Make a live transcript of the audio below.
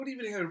Good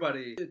evening,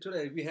 everybody.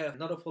 Today we have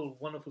another full,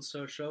 wonderful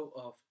show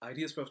of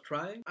Ideas Worth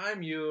Trying.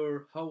 I'm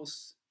your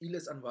host,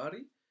 Iles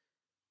Anvari,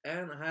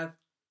 and I have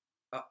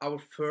our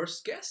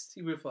first guest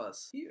here with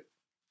us here.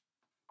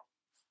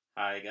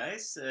 Hi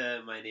guys,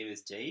 my name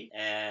is Jay,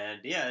 and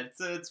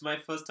it's my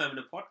first time in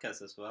a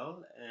podcast as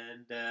well,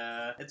 and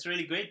it's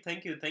really great.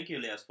 Thank you,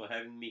 Elias, for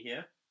having me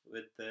here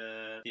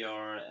with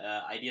your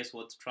Ideas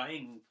Worth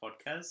Trying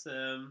podcast.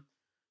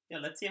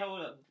 Let's see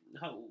how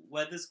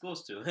where this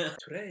goes to.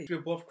 Today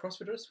we're both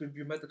CrossFitters.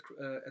 We met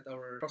at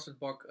our CrossFit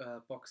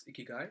box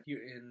Ikigai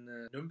here in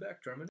Nuremberg,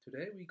 Germany.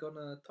 Today we're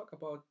gonna talk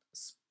about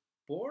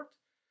sport,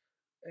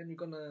 and we're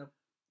gonna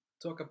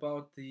talk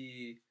about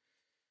the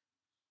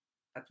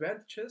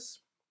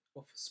advantages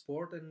of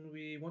sport, and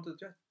we wanted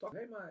to talk.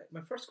 Hey,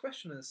 my first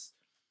question is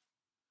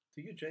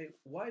to you, Jay.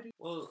 Why do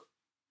Well,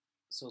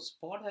 so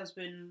sport has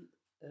been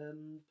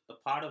a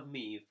part of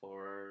me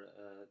for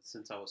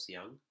since I was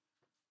young.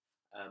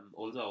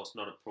 Although I was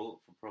not a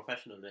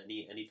professional in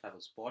any type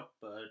of sport,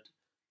 but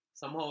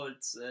somehow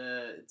it's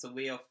a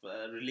way of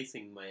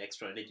releasing my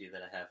extra energy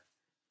that I have.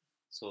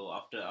 So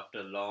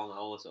after long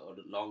hours or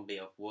a long day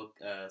of work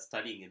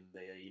studying in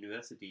the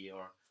university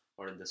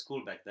or in the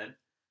school back then,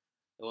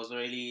 it was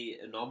really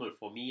normal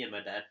for me and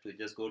my dad to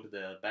just go to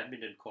the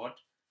badminton court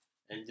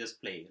and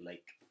just play,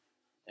 like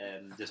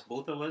just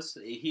both of us.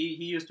 He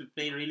used to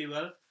play really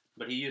well,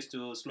 but he used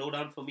to slow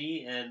down for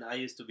me, and I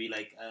used to be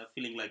like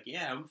feeling like,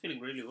 yeah, I'm feeling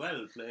really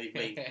well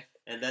playing.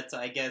 And that's,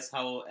 I guess,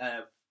 how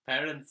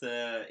parents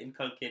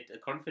inculcate a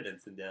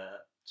confidence in their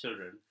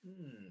children.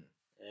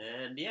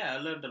 And yeah, I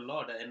learned a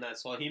lot, and I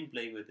saw him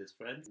playing with his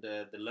friends.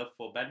 The love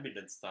for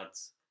badminton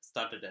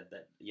started at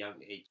that young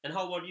age. And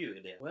how about you,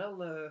 Ilya?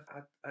 Well,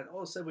 I'd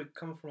always say we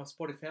come from a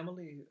sporty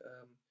family.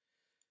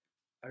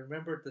 I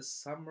remember the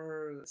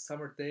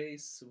summer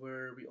days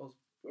where we also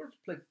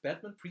played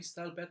badminton,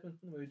 freestyle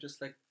badminton, where you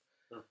just like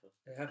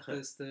have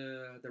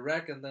the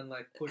rack and then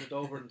like put it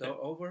over and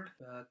over.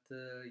 But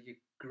you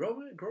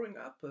growing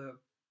up,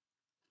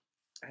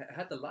 I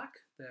had the luck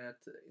that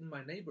in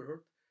my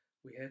neighborhood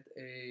we had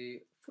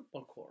a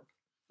football court,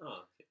 Oh,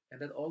 okay. and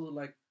that all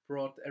like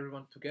brought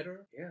everyone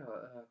together. Yeah,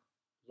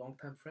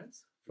 longtime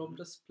friends from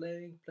just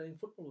playing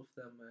football with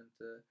them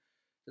and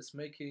just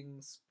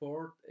making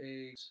sport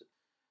a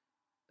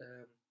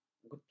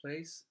good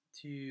place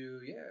to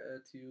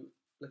to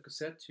like I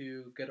said,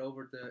 to get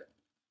over the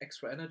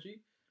extra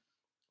energy,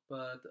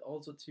 but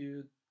also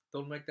to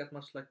don't make that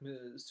much like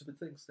stupid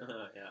things.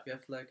 Yeah.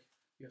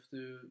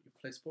 You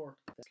play sport.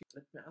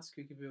 Let me ask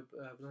you, give you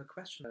another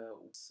question.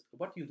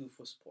 What do you do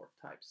for sport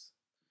types?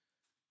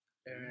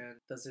 And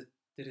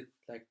did it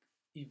like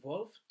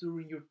evolve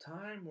during your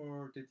time,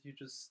 or did you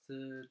just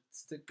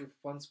stick with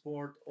one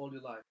sport all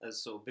your life?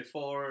 So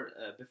before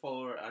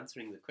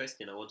answering the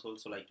question, I would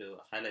also like to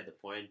highlight the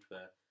point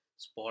where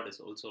sport is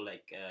also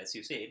like, as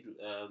you said,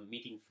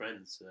 meeting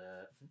friends.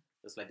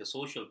 It's like a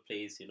social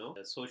place,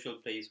 a social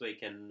place where you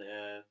can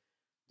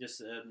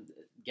just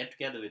get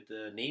together with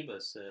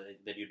neighbors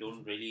that you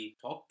don't really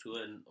talk to,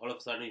 and all of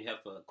a sudden you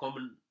have a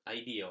common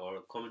idea or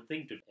a common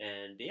thing to.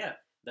 And yeah,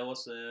 that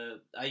was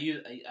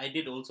I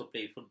did also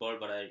play football,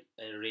 but I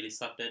really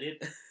sucked at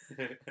it.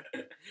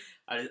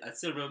 I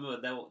still remember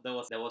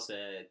there was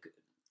a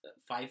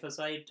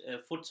five-a-side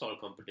futsal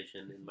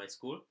competition in my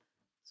school.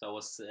 So I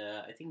was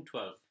I think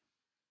 12,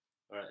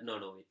 or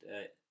no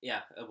wait,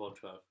 yeah, about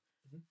 12.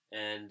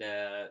 And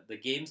the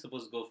game's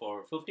supposed to go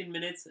for 15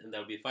 minutes, and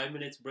there'll be 5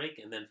 minutes break,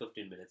 and then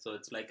 15 minutes. So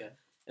it's like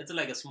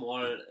a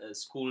small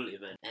school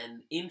event.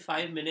 And in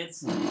 5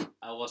 minutes,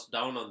 I was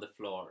down on the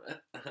floor.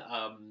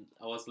 I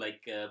was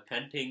like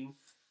panting.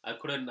 I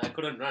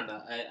couldn't run.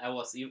 I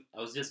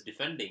was just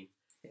defending,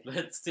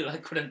 but still I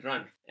couldn't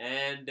run.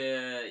 And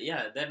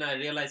then I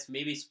realized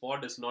maybe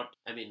sport is not.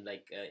 I mean,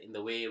 like in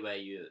the way where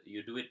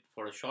you do it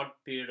for a short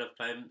period of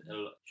time,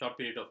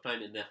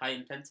 in a high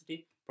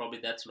intensity.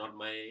 Probably that's not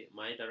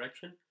my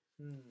direction.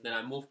 Then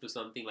I moved to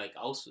something like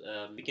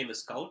became a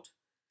scout,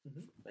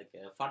 like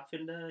a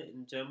Pfadfinder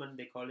in German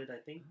they call it, I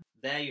think.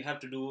 There you have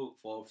to do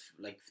for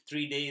like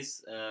 3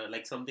 days,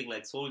 like something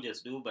like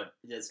soldiers do, but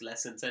just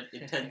less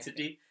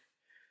intensity.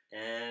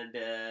 And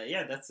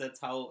that's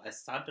how I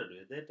started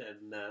with it,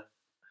 and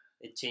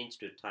it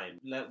changed with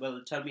time.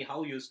 Well, tell me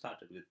how you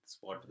started with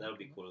sport. That would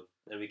be cool.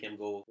 Then we can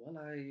go. Well,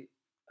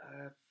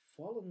 I've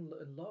fallen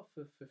in love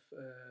with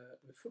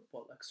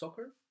football, like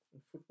soccer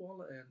and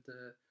football, and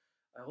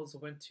I also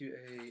went to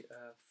a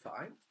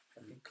Verein,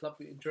 like in club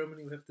in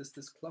Germany. We have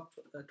this club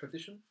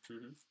tradition.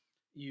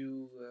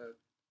 You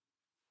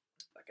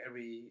like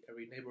every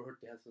neighborhood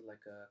has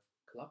like a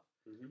club,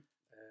 and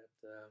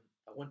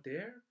I went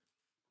there,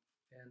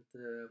 and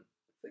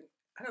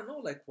I don't know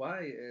like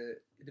why.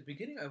 In the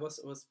beginning, I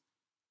was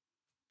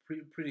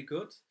pretty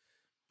good,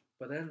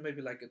 but then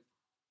maybe like at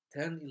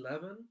 10,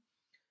 11,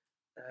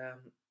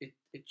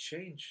 it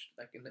changed.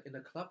 Like in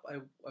a club, I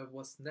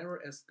was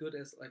never as good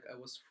as like I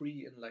was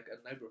free in like a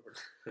neighborhood.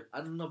 I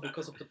don't know,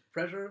 because of the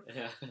pressure.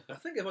 Yeah. I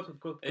think about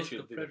because It of should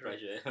the be the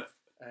pressure. pressure.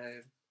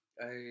 Yeah.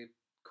 I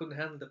couldn't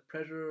handle the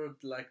pressure.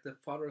 Like the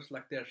fathers,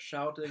 like they're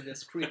shouting, they're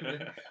screaming,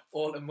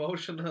 all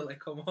emotional. Like,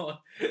 come on.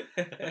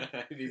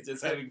 He's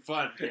just having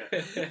fun. Yeah.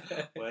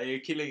 Why are you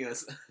killing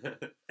us?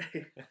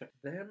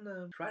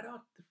 Then tried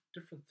out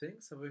different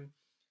things. I mean,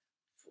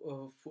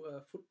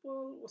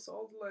 football was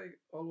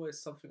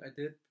always something I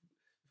did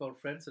with our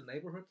friends in the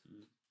neighborhood.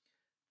 Mm.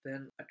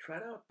 Then I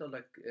tried out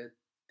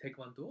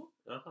taekwondo,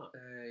 Uh-huh.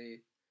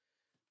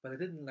 but I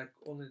didn't like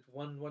only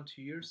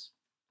 2 years.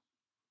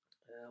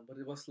 But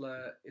it was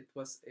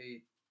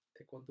a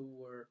taekwondo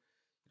where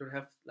you don't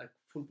have like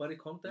full body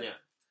contact. Yeah.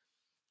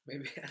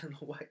 Maybe I don't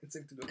know why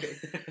instinctively. Okay,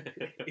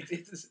 it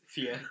is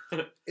Fear.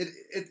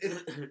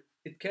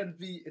 It can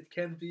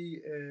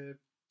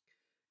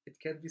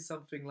be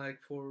something like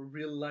for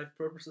real life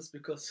purposes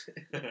because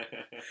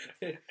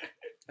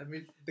I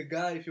mean the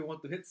guy, if you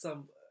want to hit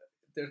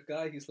their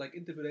guy, he's like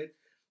intimidated,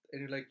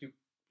 and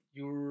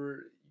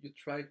you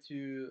try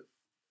to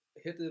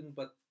hit him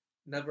but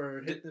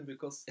never hit him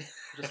because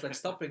just like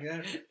stopping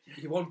there,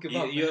 he won't give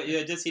up.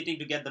 You're just hitting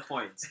to get the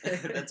points.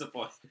 That's a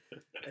point.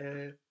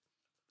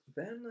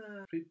 Then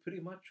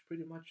pretty much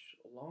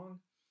along,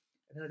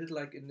 and then I did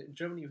like in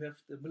Germany you have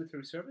the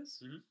military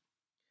service,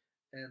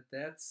 and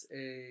that's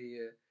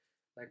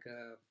like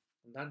a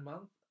 9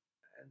 month,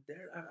 and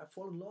there I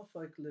fall in love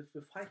like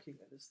with hiking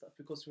and this stuff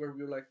because we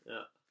were like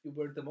you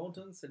were in the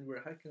mountains and we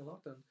were hiking a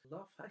lot and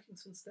love hiking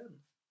since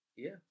then.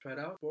 Yeah, tried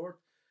out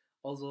sport,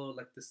 also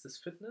like this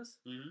fitness,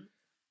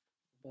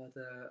 but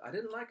I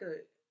didn't like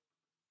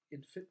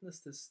in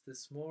fitness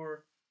this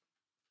more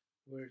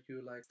where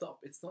you like stop.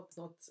 It's not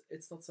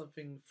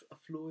something a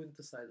fluent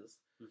exercises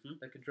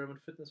like in German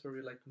fitness where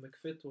we like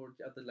McFit or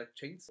the other like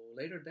chains. So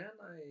later then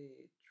I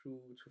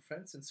through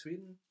friends in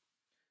Sweden,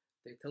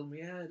 they tell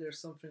me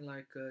there's something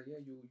like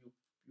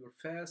you're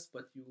fast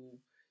but you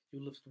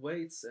lift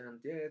weights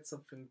and it's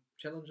something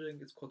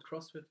challenging. It's called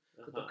CrossFit.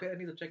 But okay, I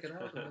need to check it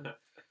out. And then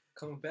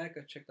coming back,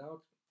 I checked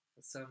out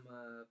some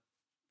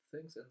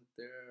things and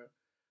there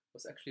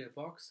was actually a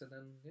box, and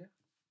then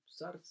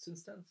started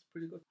since then. It's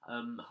pretty good.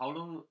 How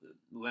long?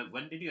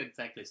 When did you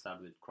exactly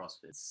start with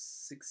CrossFit?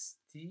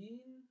 16.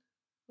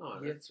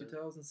 Oh, yeah,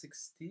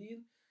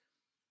 2016.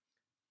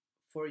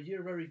 For a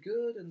year, very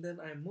good, and then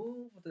I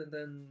moved, and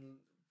then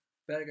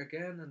back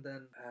again, and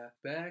then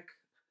back,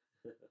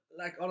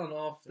 like on and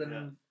off. Then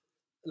a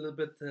little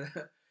bit.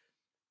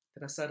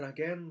 Then I started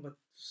again, but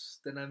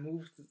then I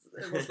moved.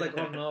 It was like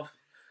on and off,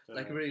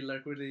 like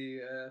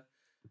really.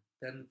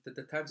 Then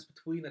the times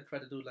between, I try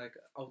to do like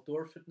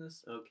outdoor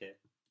fitness. Okay.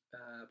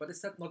 But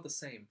it's not the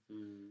same.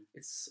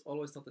 It's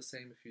always not the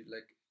same if you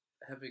like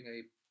having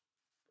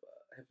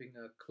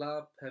a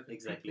club, having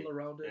people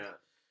around it.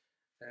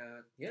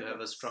 To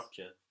have a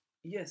structure.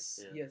 Yes.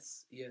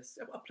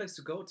 A place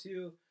to go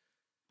to,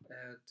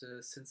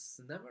 and since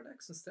then,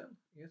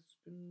 it's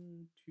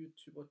been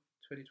to what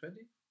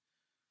 2020.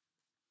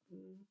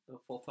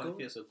 4 5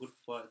 years, a good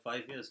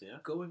 5 years, yeah.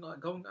 Going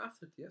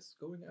after it, yes,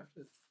 going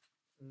after it.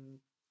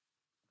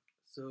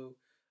 So,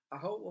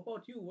 how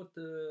about you?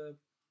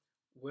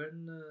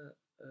 When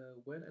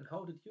and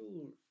how did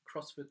you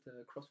CrossFit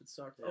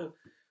start? Yeah. Oh,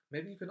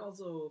 maybe you can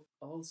also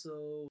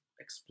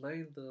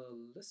explain the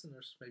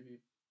listeners maybe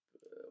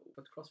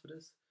what CrossFit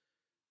is.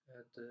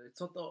 And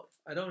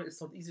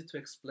it's not easy to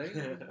explain a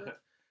little bit,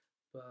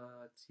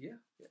 but yeah.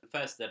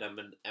 First, that I'm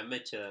an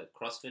amateur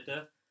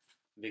CrossFitter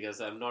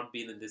because I've not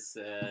been in this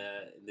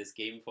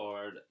game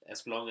for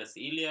as long as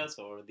Elias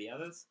or the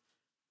others.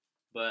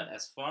 But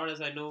as far as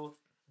I know,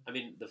 I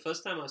mean, the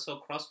first time I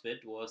saw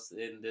CrossFit was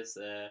in this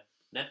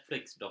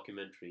Netflix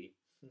documentary.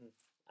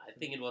 I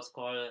think it was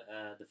called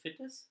The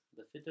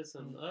Fittest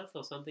on Earth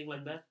or something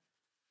like that.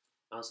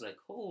 I was like,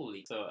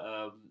 holy. So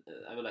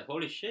I was like,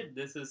 holy shit,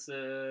 this is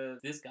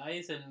these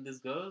guys and these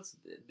girls,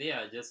 they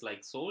are just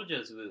like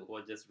soldiers who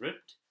are just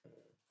ripped.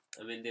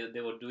 I mean,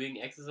 they were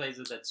doing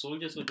exercises that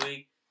soldiers were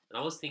doing. And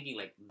I was thinking,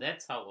 like,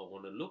 that's how I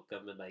want to look. I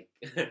mean, like,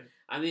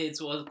 I mean, it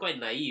was quite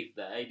naive,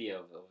 the idea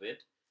of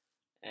it.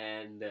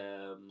 And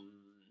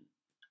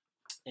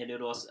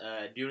it was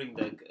during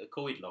the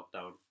COVID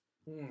lockdown.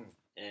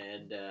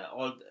 And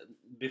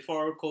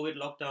before COVID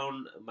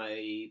lockdown,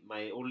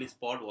 my only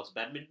sport was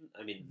badminton.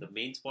 I mean, the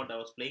main sport I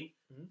was playing.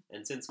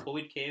 And since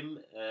COVID came,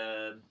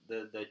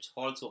 the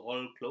halls were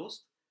all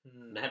closed,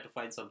 and I had to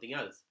find something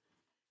else.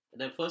 And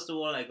then first of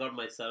all, I got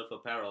myself a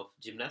pair of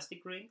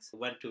gymnastic rings.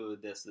 Went to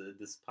this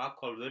park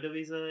called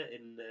Wörderwiese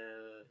in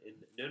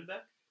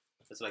Nürnberg.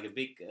 It's like a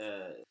big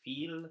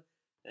field,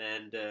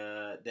 and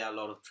there are a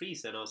lot of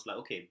trees. And I was like,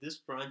 okay, this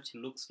branch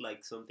looks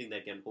like something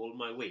that can hold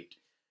my weight.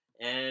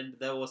 And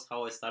that was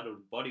how I started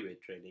with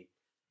bodyweight training.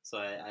 So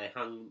I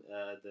hung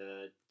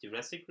the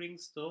gymnastic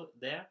rings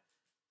there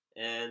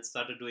and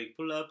started doing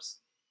pull-ups,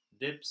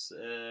 dips,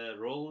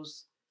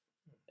 rows,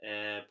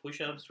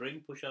 push-ups,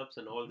 ring push-ups,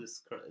 and all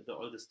this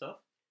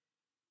stuff.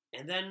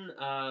 And then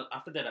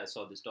after that, I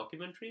saw this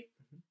documentary.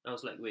 I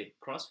was like, wait,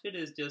 CrossFit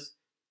is just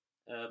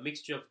a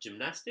mixture of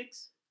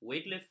gymnastics,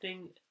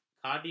 weightlifting,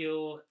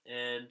 cardio,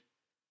 and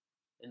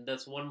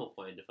that's one more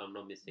point, if I'm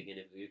not mistaken.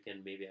 If you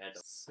can maybe add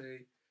up.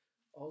 Say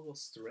all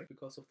was strict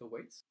because of the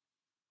weights.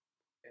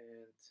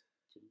 And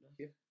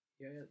Gymnastics?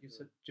 you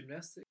said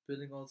gymnastics,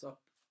 building also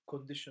up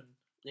condition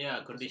Yeah,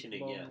 because of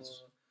conditioning.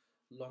 Yes.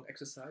 long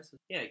exercises.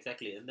 Yeah,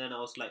 exactly. And then I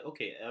was like,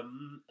 okay,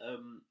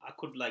 I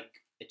could like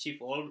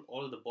achieve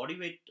all the body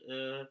weight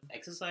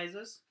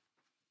exercises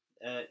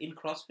in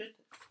CrossFit,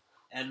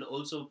 and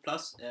also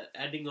plus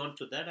adding on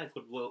to that, I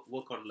could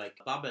work on like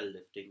barbell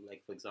lifting,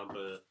 like for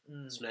example,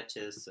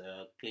 snatches,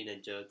 clean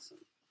and jerks,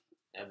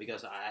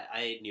 because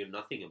I knew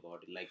nothing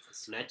about it. Like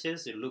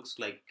snatches, it looks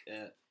like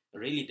a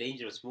really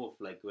dangerous move.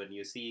 Like when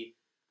you see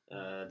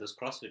those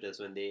CrossFitters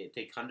when they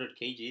take 100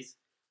 kgs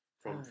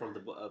from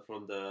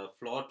the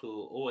floor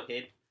to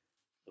overhead.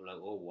 I'm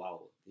like, oh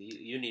wow,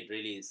 you need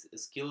really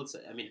skills.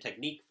 I mean,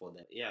 technique for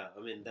that. Yeah,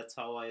 I mean that's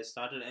how I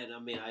started, and I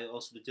mean I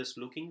also just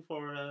looking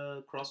for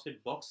a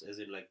CrossFit box, as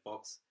in like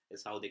box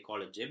is how they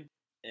call a gym.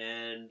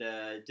 And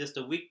just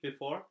a week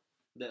before,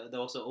 there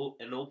was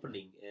an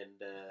opening in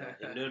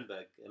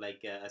Nuremberg.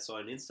 Like I saw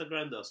on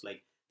Instagram, there was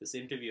like this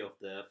interview of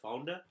the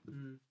founder,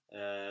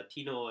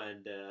 Tino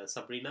and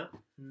Sabrina.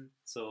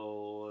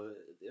 So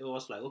it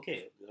was like,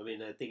 okay, I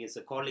mean, I think it's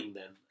a calling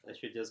then. I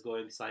should just go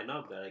and sign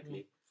up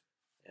directly.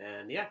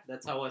 And yeah,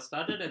 that's how I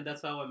started, and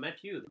that's how I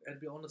met you. And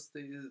be honest,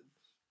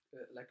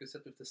 like you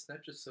said with the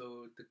snatches,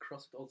 so the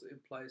CrossFit also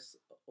implies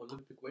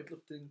Olympic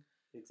weightlifting.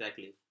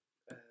 Exactly.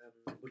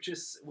 Which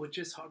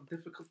is hard,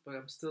 difficult, but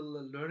I'm still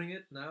learning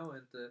it now,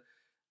 and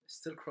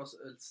still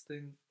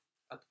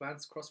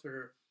advanced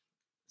CrossFitter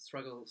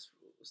struggles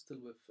still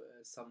with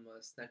some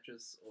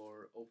snatches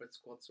or overhead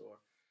squats or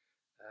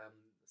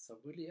some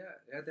really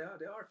they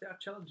are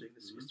challenging.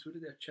 It's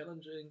really they're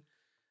challenging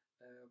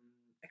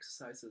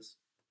exercises.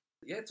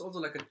 Yeah, it's also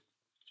like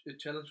a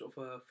challenge of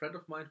a friend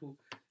of mine who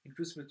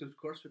introduced me to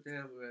CrossFit.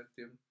 There, where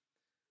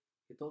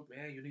he told me,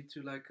 "Yeah, you need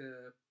to like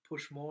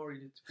push more.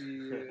 You need to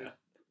be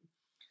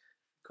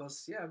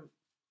because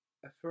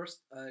at first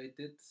I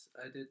did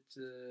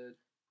 2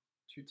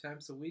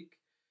 times a week,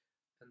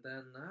 and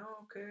then now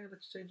okay,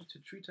 let's change it to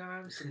 3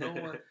 times. And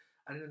no,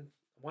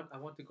 I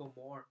want to go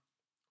more,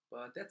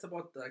 but that's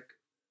about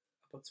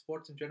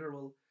sports in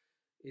general.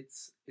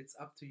 It's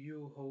up to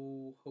you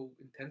how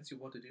intense you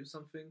want to do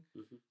something,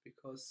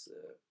 because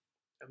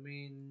I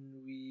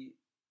mean we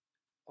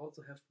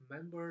also have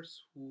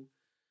members who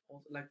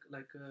also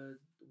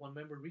one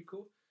member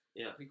Rico.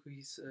 Yeah. Rico,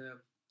 he's a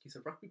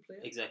rugby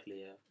player. Exactly.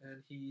 Yeah.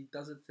 And he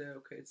does it.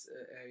 Okay,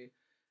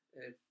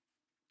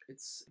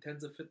 it's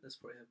intensive fitness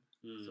for him.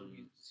 So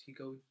he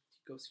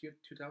goes here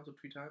 2 times or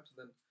 3 times,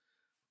 and then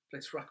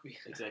plays rugby.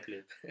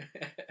 Exactly.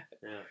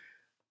 Yeah.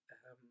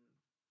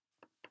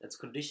 That's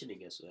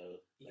conditioning as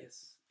well.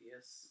 Yes. In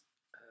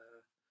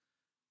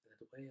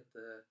that way,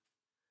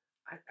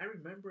 and I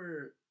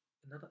remember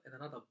in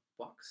another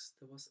box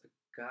there was a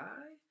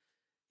guy.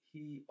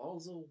 He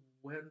also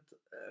went.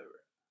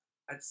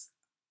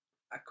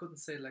 I couldn't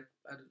say like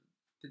I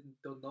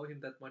don't know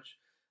him that much,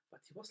 but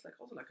he was like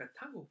also like a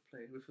tango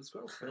player with his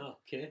girlfriend. Oh,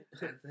 okay.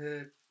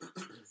 And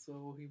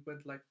so he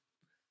went like.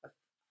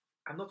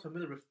 I'm not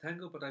familiar with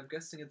tango, but I'm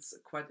guessing it's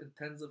quite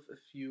intensive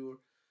if you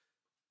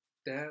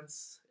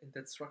dance in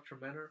that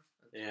structured manner.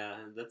 Yeah,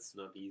 that's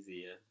not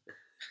easy. Yeah.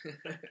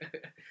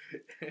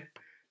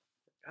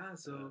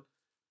 So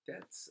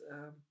that's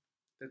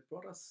that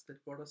brought us.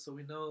 So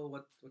we know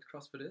what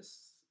CrossFit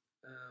is.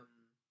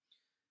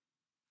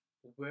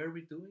 Where are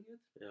we doing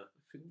it? Yeah.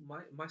 I think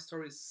my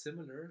story is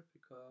similar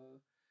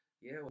because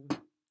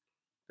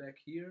back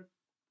here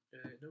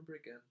in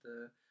Nuremberg,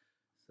 and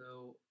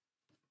so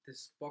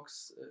this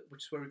box,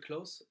 which is very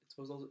close, it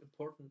was also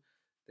important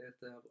that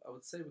I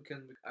would say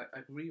I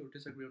agree or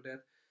disagree on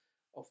that,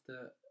 of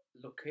the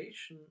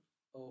location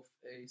of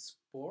a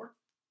sport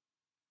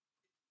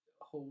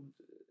hold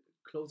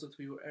closer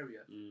to your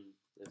area.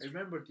 I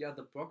remember the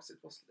other box.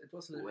 It was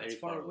a little very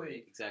far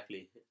away.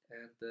 Exactly.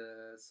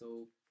 And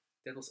so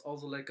that was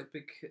also like a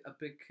big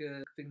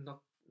thing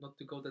not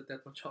to go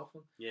that much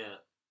often. Yeah.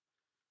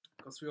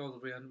 Because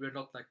we're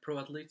not like pro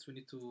athletes. We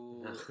need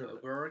to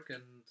work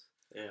and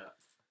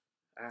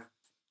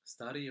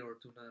study or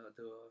do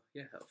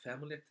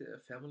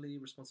family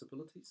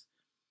responsibilities.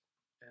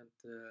 And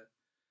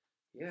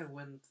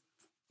when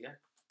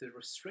the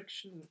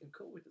restriction in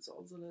COVID is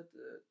also that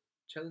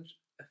challenge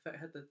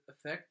had that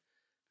effect,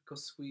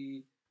 because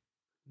we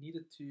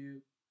needed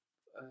to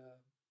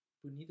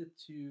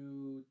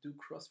do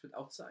CrossFit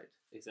outside.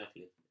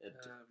 Exactly,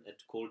 at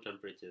cold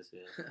temperatures.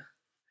 Yeah.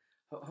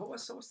 How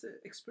was the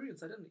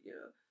experience? I don't.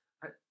 Yeah,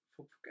 I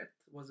forget.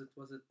 Was it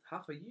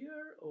half a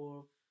year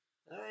or?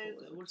 I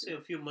would say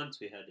a few months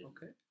we had it.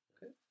 Okay.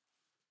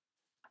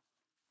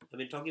 I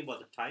mean, talking about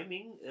the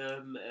timing,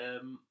 I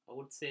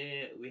would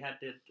say we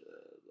had it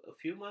a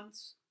few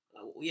months.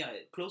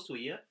 Close to a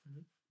year.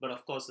 Mm-hmm. But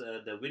of course,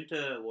 the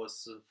winter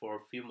was for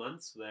a few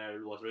months where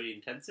it was really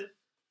intensive.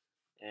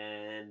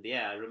 And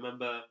I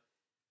remember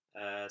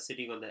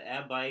sitting on the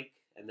air bike,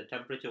 and the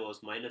temperature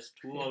was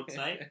 -2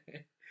 outside.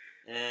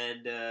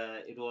 And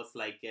it was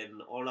like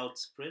an all-out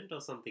sprint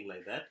or something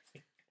like that.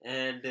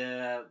 And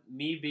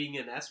me being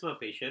an asthma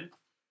patient,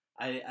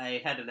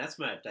 I had an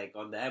asthma attack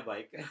on the air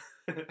bike.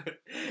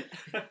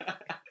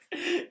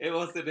 It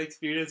was an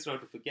experience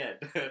not to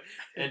forget.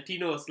 And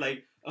Tino was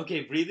like,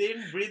 okay, breathe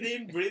in,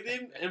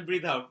 and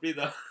breathe out, breathe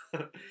out.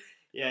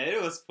 Yeah,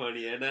 it was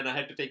funny. And then I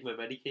had to take my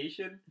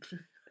medication.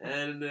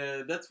 And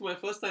that's my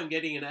first time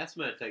getting an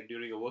asthma attack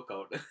during a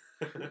workout.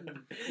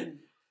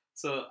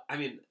 So, I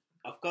mean,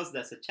 of course,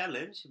 that's a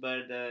challenge,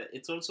 but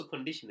it's also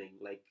conditioning.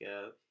 Like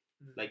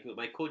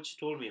my coach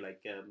told me,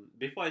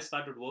 before I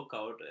started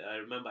workout, I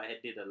remember I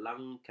did a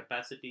lung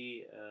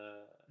capacity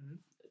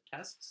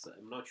tests.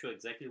 I'm not sure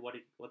exactly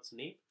what's the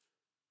name,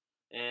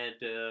 and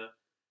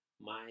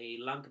my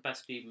lung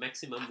capacity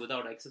maximum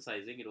without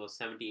exercising, it was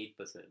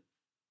 78%.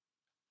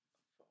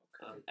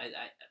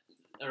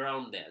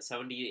 Around there,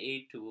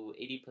 78 to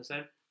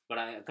 80%. But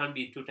I can't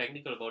be too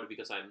technical about it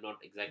because I'm not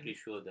exactly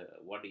sure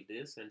what it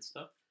is and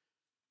stuff.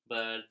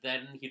 But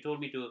then he told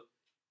me to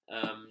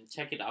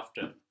check it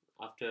after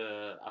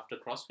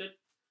CrossFit,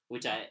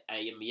 which I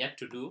am yet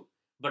to do.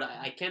 But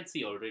I can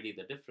see already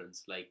the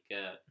difference. Like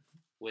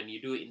when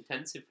you do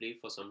intensively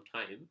for some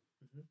time,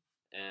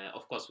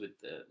 of course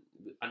with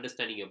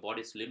understanding your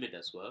body's limit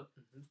as well.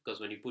 Because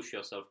when you push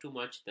yourself too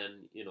much,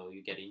 then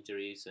you get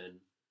injuries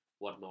and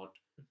whatnot.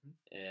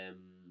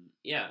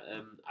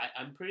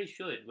 I'm pretty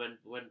sure it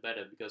went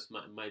better because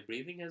my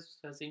breathing has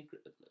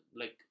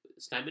like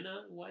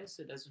stamina wise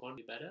it has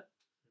gone better.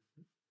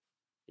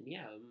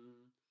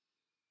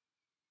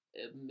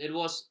 And it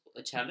was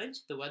a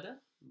challenge, the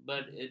weather,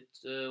 but it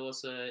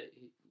was a,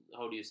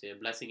 how do you say, a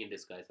blessing in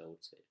disguise, I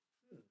would say.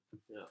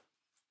 Yeah.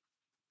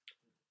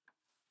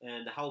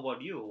 And how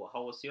about you?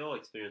 How was your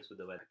experience with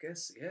the weather? I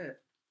guess, yeah.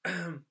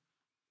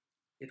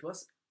 it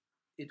was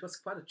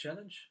quite a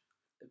challenge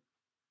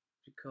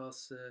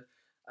because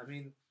I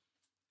mean,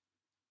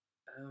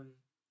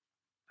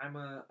 I'm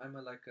a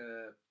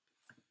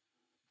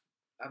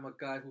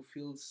guy who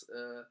feels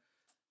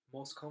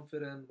most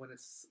confident when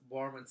it's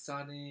warm and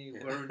sunny,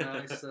 very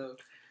nice.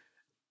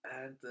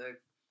 And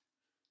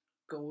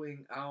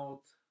going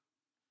out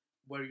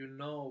where you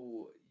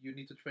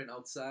need to train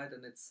outside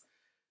and it's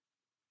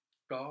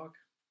dark,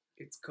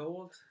 it's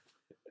cold,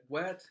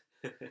 wet.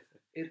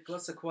 It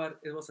was a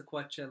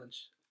quite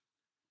challenge,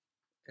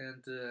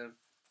 and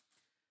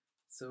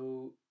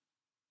so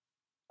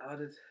I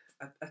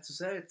had to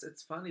say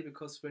it's funny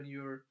because when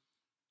you're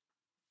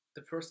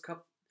the first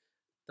cup,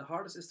 the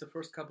hardest is the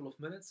first couple of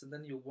minutes, and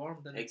then you're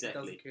warm, then it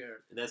doesn't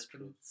care. That's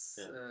true.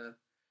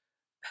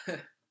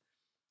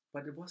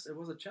 But it was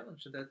a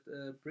challenge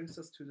that brings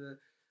us to the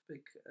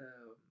big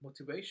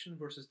motivation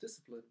versus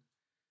discipline,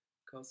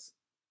 because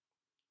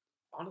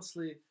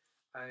honestly,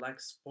 I like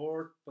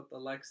sport, but I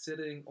like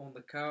sitting on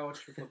the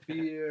couch with a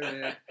beer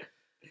and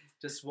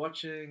just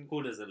watching.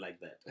 Who doesn't like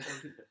that?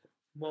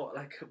 More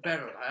like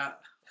better,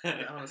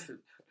 honestly.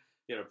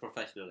 You're a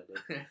professional at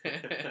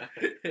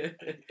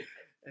it.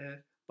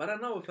 But I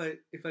know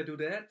if I do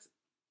that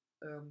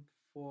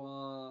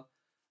for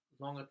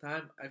a longer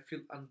time, I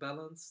feel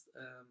unbalanced.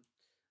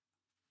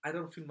 I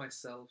don't feel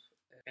myself,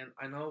 and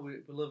I know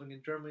we're living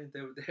in Germany.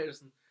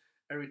 There's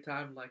every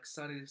time like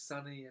sunny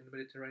and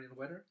Mediterranean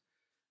weather,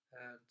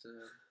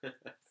 and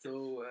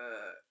so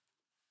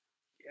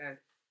yeah,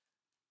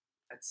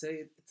 I'd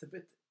say it's a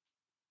bit.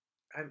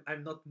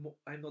 I'm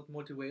not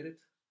motivated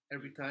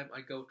every time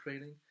I go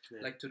training.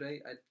 Yeah. Like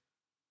today, I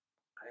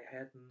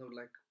had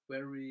like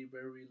very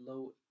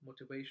low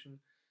motivation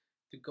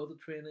to go to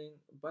training,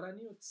 but I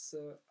knew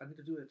I need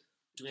to do it.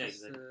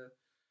 Exactly.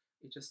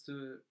 It's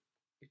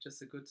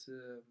just a good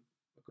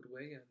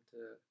way, and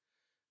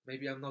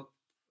maybe I'm not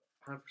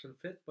 100%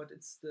 fit, but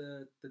it's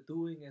the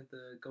doing and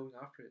the going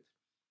after it,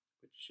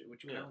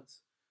 which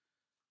counts.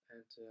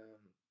 And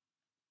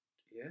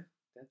yeah,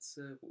 that's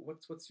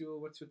what's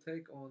your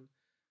take on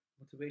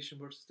motivation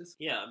versus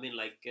discipline? Yeah, I mean,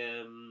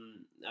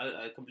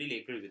 I completely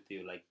agree with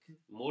you. Like,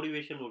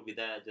 motivation would be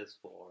there just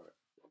for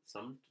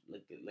some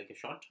like a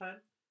short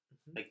time.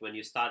 Like when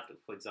you start,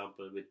 for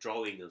example, with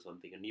drawing or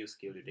something, a new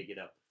skill, you take it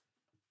up.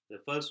 The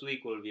first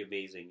week will be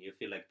amazing. You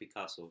feel like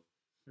Picasso.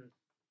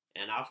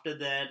 And after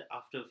that,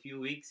 after a few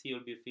weeks,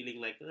 you'll be feeling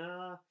like,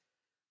 I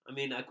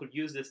mean, I could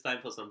use this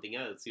time for something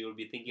else. You'll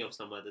be thinking of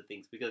some other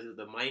things because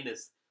the mind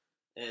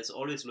is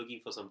always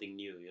looking for something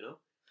new,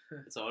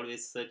 It's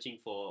always searching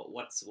for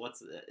what's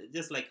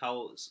just like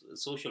how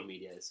social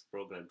media is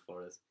programmed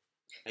for us.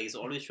 Like it's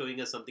always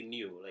showing us something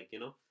new, like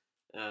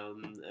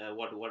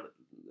what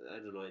I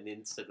don't know, in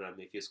Instagram,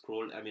 if you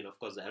scroll, I mean, of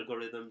course the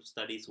algorithm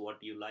studies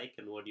what you like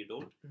and what you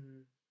don't.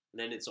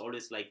 Then it's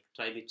always like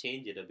trying to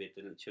change it a bit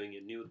and showing you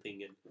a new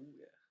thing.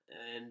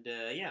 And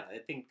I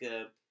think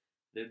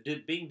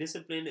being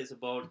disciplined is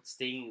about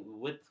staying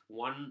with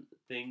one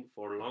thing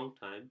for a long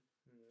time,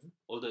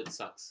 although it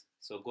sucks.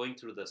 So going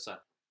through the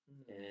suck.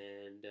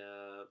 And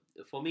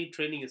for me,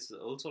 training is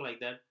also like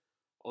that.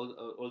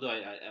 Although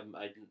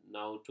I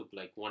now took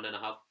like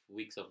 1.5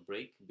 weeks of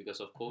break because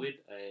of COVID.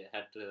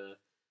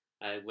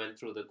 I went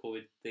through the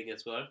COVID thing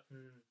as well.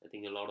 I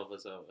think a lot of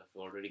us have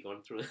already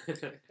gone through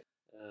it.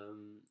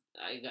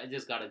 I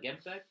just gotta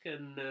get back,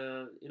 and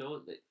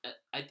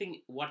I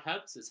think what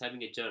helps is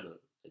having a journal.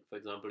 Like for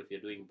example, if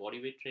you're doing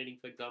body weight training,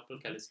 for example,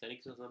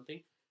 calisthenics or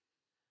something.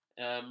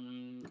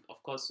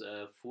 Of course,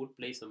 food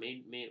plays a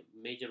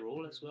major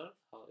role as well.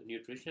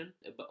 Nutrition,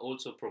 but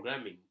also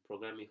programming.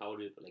 Programming how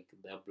do you, like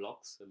there are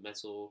blocks,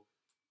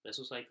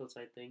 mesocycles,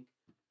 I think,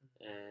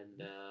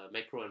 and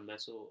macro and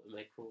macro.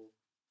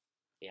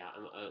 Yeah,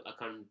 I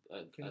can't.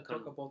 Can I you can't.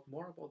 talk about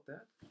more about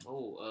that?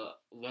 Oh,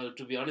 well,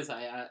 to be honest,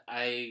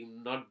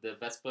 I'm not the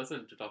best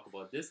person to talk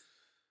about this,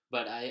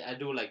 but I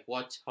do like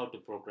watch how to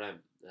program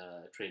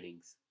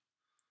trainings,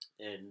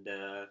 and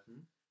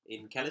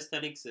in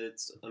calisthenics,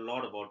 it's a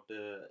lot about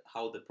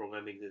how the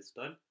programming is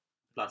done,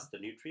 plus the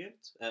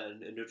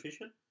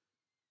nutrition,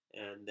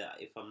 and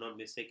if I'm not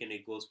mistaken,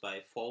 it goes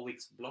by 4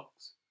 weeks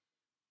blocks,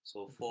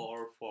 so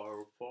four,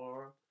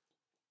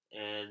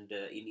 and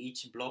in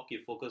each block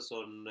you focus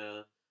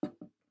on.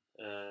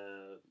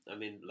 I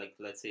mean, like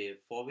let's say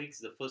 4 weeks.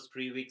 The first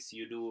 3 weeks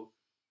you do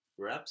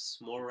reps,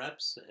 more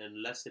reps,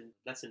 and less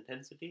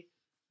intensity,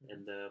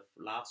 and the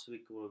last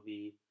week will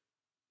be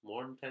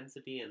more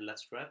intensity and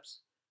less reps.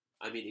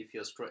 I mean, if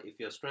your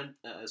strength,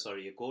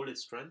 sorry, your goal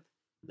is strength,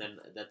 then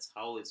that's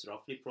how it's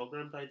roughly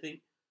programmed, I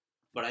think.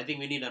 But I think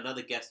we need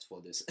another guest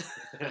for this.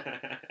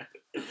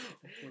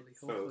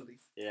 Hopefully.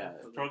 Yeah,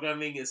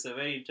 programming is a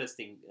very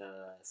interesting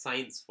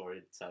science for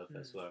itself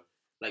as well.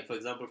 Like for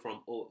example,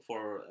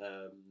 for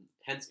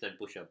handstand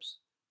push-ups,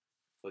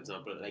 for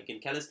example, like in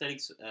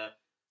calisthenics,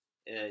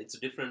 it's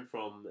different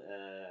from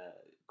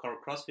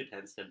CrossFit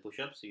handstand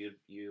push-ups.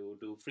 You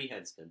do free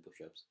handstand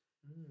push-ups.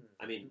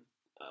 I mean,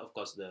 of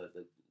course, the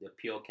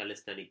pure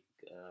calisthenic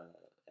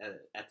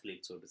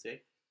athlete, so to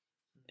say.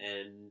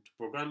 And to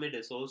program it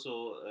is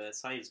also a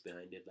science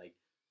behind it. Like,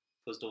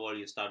 first of all,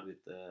 you start with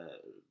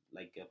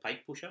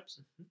pike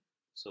push-ups.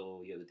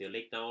 So you with your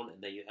leg down,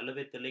 and then you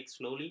elevate the leg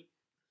slowly,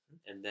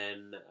 and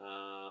then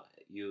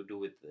you do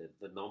with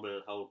the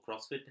normal how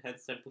CrossFit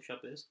handstand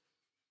push-up is,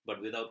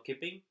 but without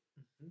kipping.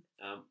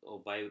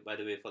 By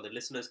the way, for the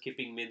listeners,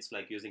 kipping means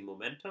like using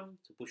momentum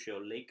to push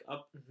your leg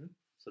up,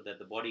 so that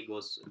the body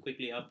goes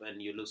quickly up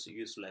and you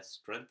use less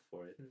strength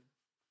for it.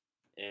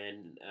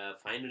 And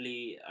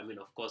finally, I mean,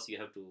 of course, you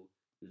have to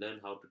learn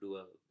how to do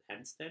a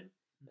handstand,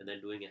 and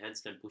then doing a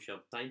handstand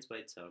push-up, science by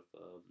itself.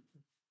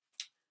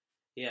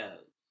 Yeah.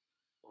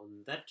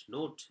 On that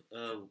note,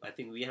 I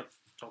think we have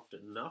talked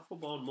enough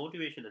about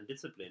motivation and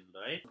discipline,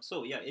 right?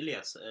 So yeah,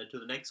 Elias, to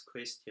the next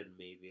question,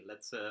 maybe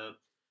let's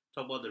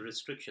talk about the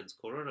restrictions,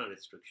 Corona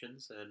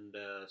restrictions, and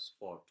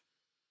sport.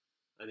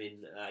 I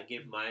mean, I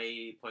gave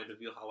my point of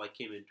view how I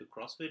came into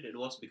CrossFit. It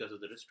was because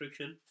of the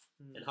restriction.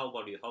 And how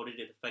about you? How did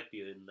it affect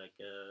you in like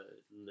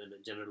in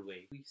a general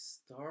way? We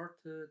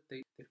started.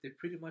 They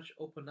pretty much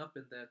opened up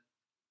in that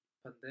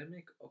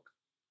pandemic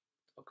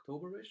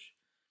Octoberish.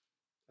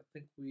 I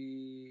think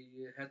we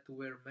had to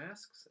wear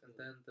masks, and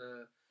then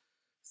the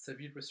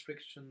severe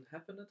restriction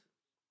happened.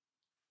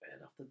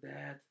 And after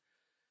that,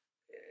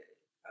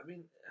 I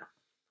mean,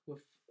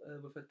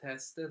 with a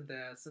test and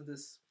this and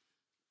this,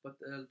 but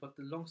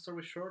the long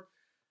story short,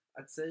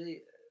 I'd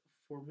say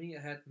for me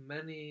I had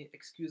many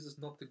excuses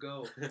not to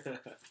go.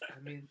 I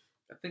mean,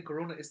 I think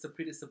Corona is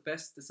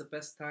the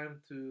best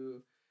time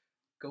to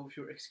go with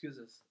your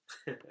excuses.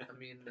 I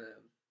mean,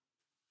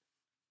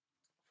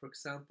 for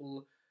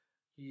example,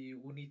 we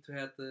need to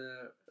have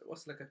it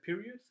was like a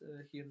period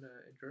here in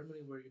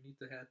Germany where you need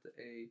to have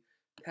a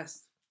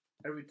test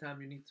every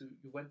time you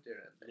went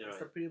there, and Yeah,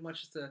 it's right. pretty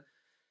much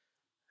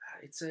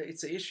it's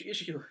a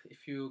issue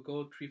if you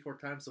go 3-4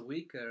 times a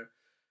week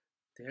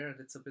there, and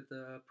it's a bit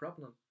a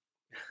problem.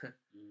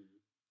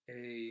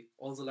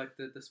 Also like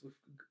this with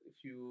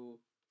if you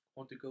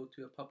want to go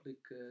to a public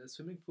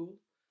swimming pool,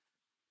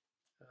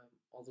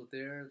 also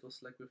there it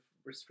was like with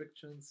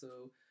restrictions.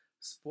 So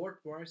sport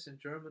wise in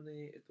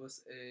Germany it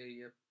was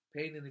a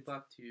pain in the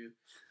butt to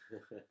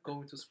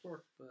go into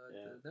sport, but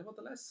Yeah.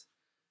 nevertheless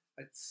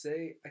I'd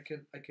say I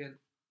can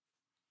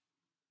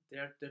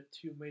there are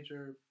two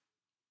major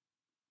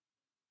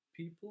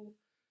people,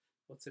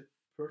 what's it,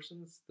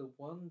 persons. The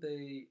one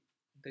they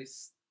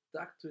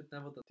stuck to it,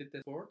 nevertheless did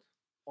their sport,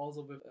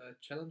 also with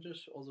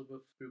challenges, also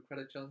with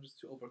bureaucratic challenges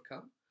to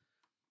overcome.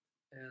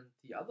 And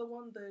the other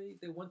one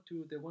they went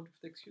with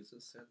the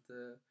excuses,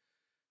 and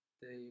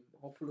they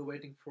hopefully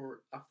waiting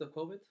for after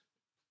COVID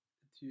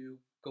to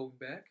going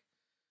back,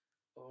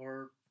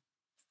 or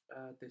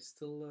they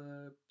still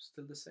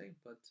the same.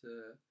 But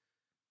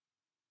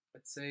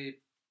I'd say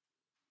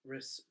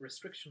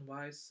restriction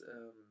wise,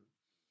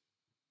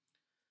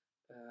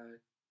 uh,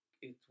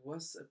 it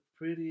was a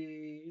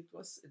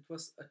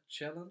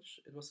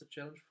challenge. It was a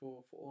challenge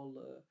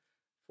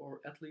for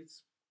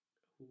athletes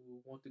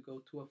who want to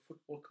go to a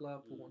football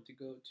club, who want to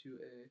go to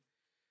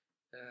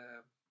a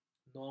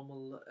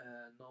normal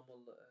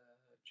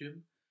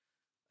gym.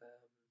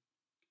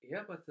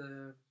 Yeah, but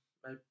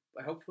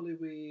I hopefully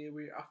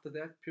we after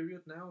that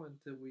period now, and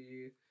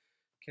we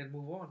can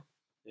move on.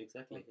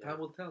 Exactly. Time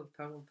will tell.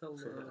 Time will tell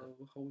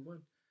how we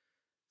went.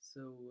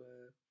 So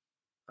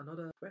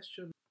another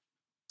question,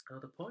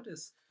 another point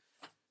is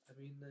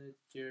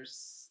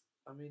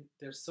I mean,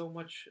 there's so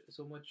much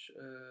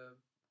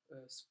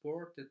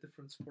sport,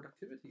 different sport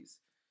activities,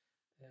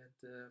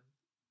 and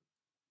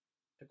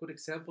a good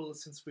example,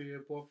 since we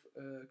are both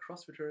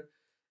CrossFitter,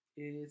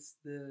 is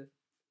the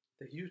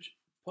huge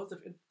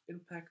positive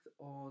impact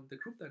on the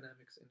group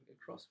dynamics in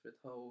CrossFit.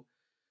 How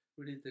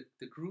really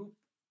the group,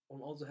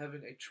 on also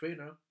having a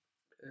trainer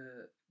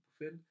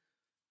within,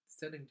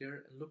 standing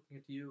there and looking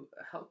at you,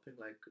 helping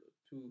like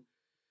to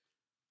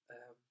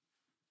um,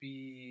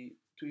 be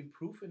to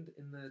improve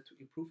to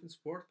improve in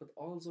sport, but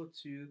also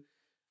to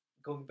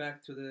going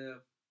back to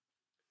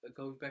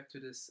going back to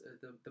this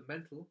the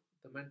mental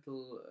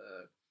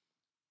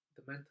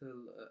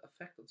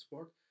effect on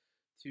sport,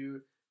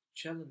 to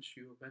challenge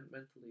you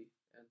mentally,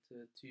 and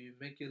to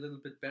make you a little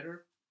bit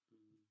better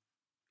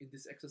in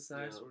this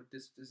exercise, Yeah. or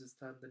this is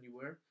time than you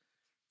were,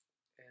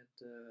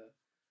 and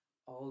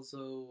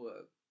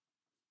also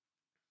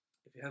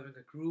if you're having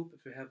a group,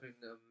 if you're having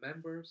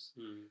members,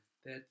 Mm.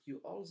 that you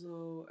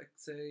also, I'd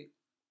say,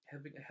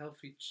 having a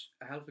healthy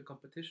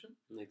competition,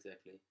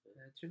 Exactly.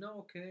 and you know,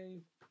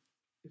 okay,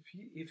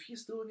 if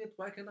he's doing it,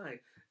 why can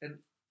I?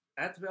 And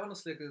I have to be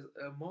honest, like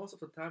most of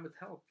the time it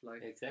helped,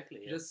 like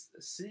Exactly. Yeah.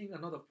 just seeing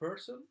another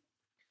person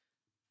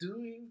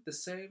doing the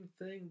same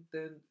thing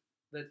than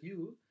that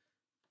you,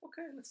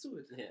 okay, let's do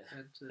it. Yeah.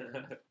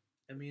 And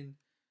I mean,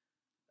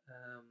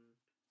 um,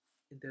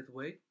 in that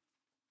way,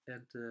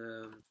 and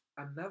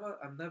I'm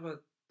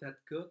never that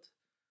good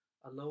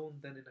alone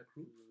than in a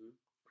Mhm.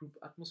 group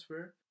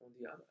atmosphere. On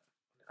the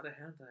other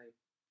hand,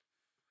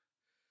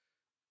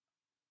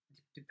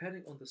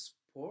 depending on the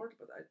sport,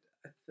 but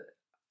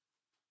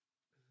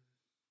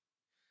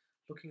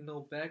looking now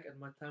back at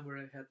my time where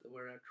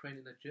I trained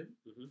in a gym,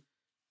 Mhm.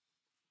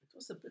 it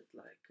was a bit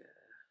like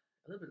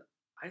a little bit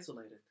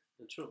isolated.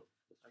 True.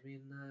 I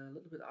mean, a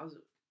little bit out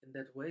in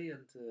that way,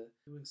 and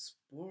doing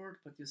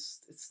sport, but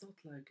it's not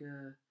like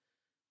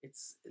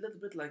it's a little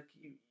bit like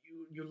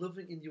you're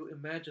living in your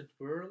imagined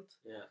world,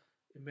 Yeah.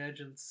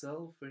 imagined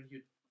self, and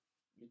you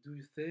do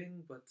your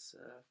thing, but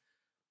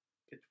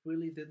it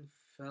really didn't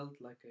felt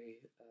like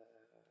a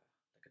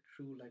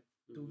true, like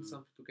doing Mhm.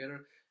 something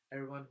together.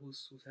 Everyone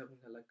who's having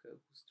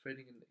who's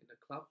training in a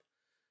club,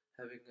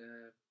 having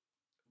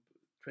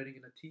training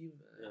in a team,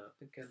 Yeah. I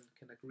think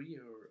can agree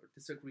or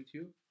disagree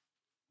too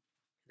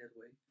in that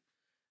way.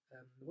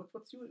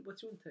 What's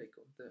your intake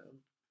on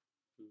the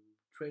Mhm.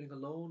 training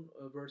alone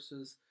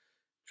versus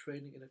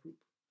training in a group?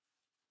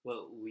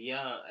 Well, we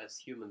are, as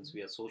humans, Mhm.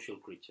 we are social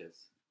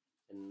creatures,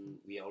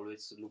 and we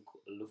always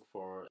look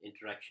for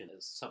interaction,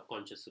 as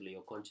subconsciously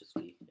or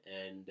consciously.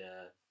 And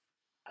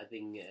I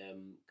think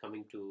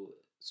coming to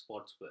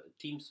sports,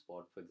 team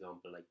sport, for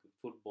example, like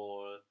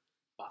football,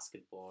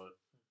 basketball,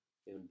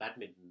 even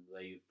badminton,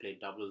 where you play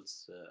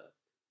doubles.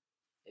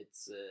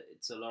 It's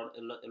a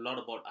lot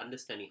about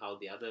understanding how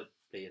the other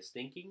player is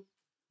thinking,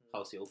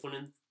 how the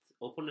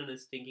opponent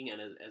is thinking,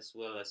 and as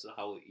well as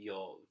how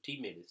your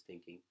teammate is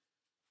thinking.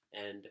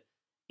 And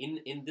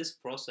in this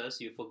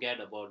process, you forget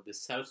about the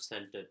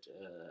self-centered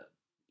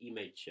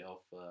image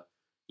of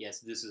yes,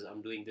 this is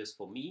I'm doing this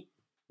for me,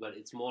 but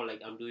it's more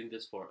like I'm doing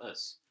this for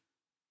us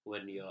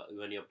when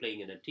you're playing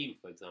in a team,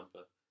 for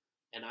example.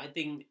 And I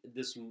think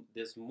this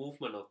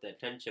movement of the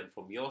attention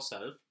from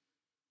yourself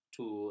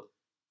to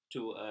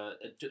to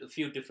a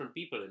few different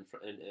people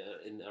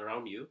in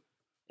around you,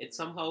 it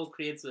somehow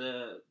creates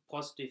a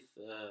positive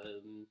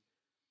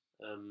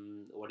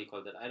what do you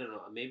call that? I don't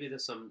know. Maybe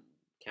there's some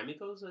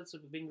chemicals that's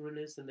being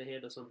released in the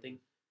head or something.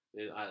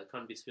 I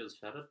can't be spelled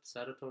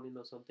serotonin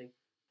or something.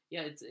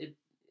 Yeah, it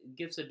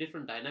gives a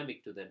different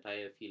dynamic to the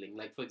entire feeling.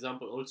 Like for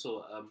example,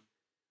 also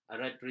I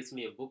read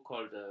recently a book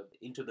called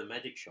Into the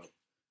Magic Shop.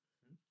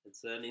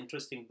 It's an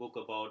interesting book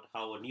about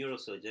how a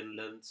neurosurgeon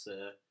learns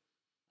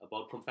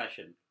about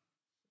compassion,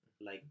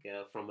 like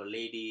from a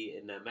lady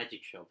in a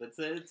magic shop. It's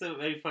a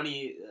very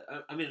funny.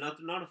 I mean,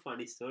 not a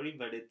funny story,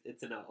 but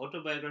it's an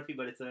autobiography.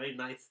 But it's a very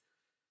nice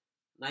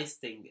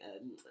thing,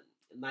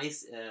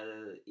 nice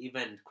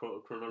event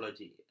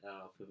chronology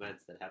of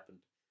events that happened.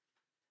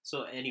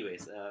 So,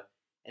 anyways,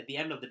 at the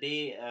end of the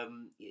day,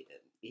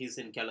 he's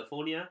in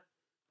California.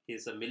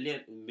 He's a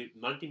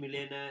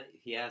multi-millionaire.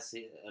 He has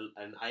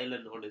an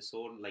island on his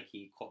own. Like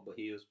he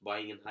was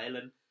buying an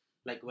island.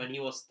 Like when he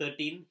was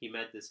 13, he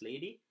met this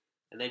lady,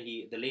 and then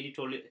the lady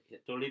told him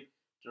to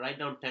write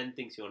down 10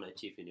 things you want to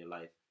achieve in your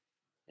life.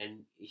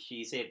 And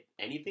she said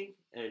anything,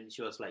 and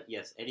she was like,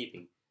 yes,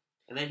 anything.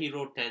 And then he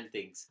wrote 10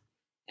 things.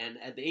 And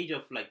at the age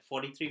of like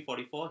 43,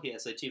 44, he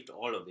has achieved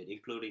all of it,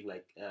 including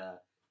like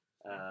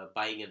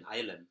buying an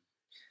island.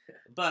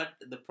 But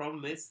the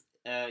problem is,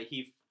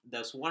 he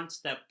there's one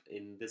step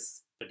in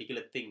this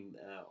particular thing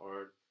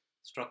or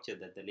structure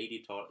that the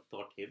lady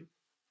taught him.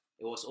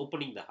 It was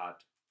opening the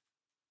heart.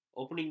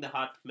 Opening the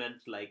heart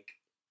meant like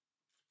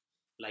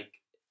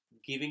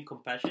giving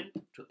compassion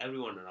to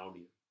everyone around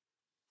you.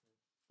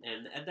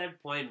 And at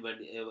that point, when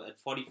at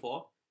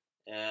 44,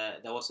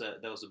 there was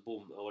a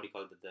boom. What do you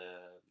call it?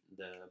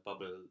 The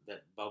bubble,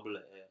 that bubble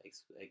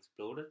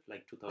exploded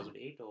like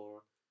 2008,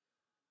 or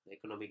The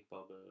economic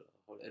bubble.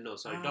 No,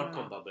 sorry, Ah,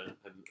 .com bubble.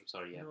 I'm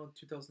sorry. Yeah,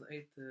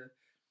 2008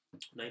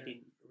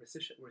 19.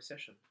 recession.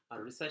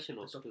 Recession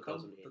The was dot com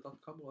 2008. the dot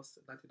com was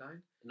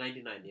 99.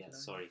 99. Yeah, 99.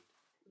 sorry.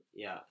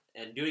 Yeah,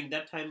 and during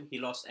that time he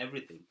lost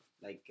everything.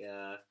 Like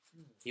Mm,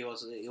 he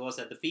was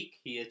at the peak.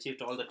 He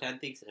achieved all the 10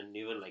 things and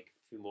even like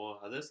a few more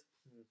others.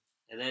 mm,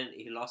 And then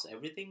he lost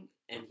everything,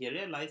 and he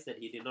realized that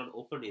he did not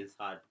open his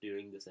heart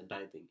during this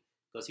entire thing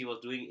because he was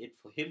doing it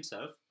for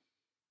himself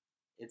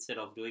instead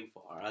of doing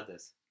for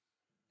others.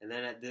 And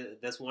then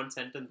there's one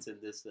sentence in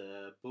this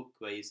book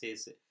where he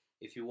says,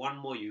 "If you want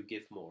more, you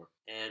give more."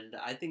 And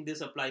I think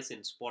this applies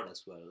in sport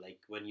as well. Like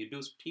when you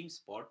do team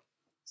sport,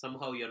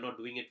 somehow you're not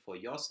doing it for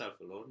yourself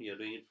alone. You're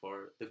doing it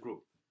for the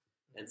group,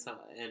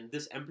 and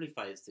this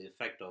amplifies the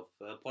effect of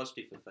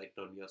positive effect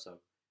on yourself.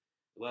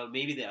 Well,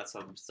 maybe there are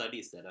some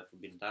studies that have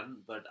been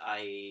done, but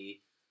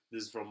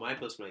this is from my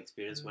personal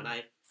experience. When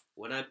mm,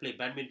 I play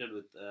badminton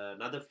with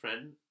another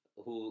friend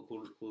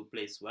who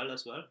plays well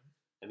as well,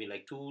 I mean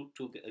like two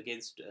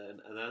against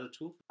another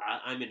two,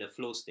 I'm in a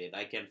flow state.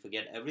 I can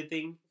forget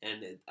everything,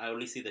 and I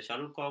only see the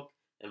shuttlecock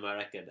and my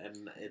racket,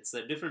 and it's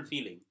a different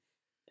feeling.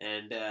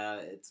 And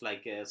it's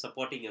like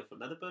supporting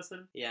another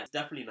person. Yeah, it's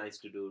definitely nice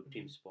to do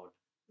team mm, sport.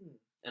 mm,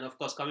 And of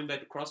course, coming back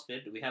to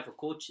CrossFit, we have a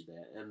coach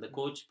there, and the mm,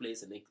 coach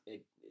plays an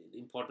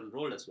important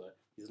role as well.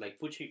 He's like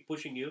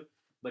pushing you,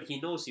 but he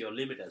knows your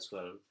limit as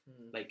well.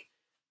 mm. Like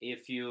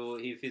if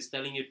he's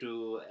telling you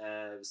to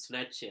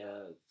snatch,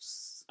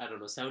 I don't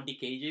know, 70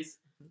 kgs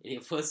in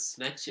your first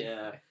snatch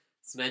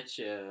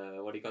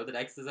what do you call that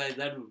exercise,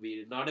 that would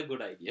be not a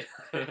good idea.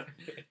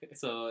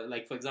 So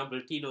like for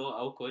example, Tino,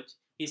 our coach,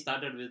 he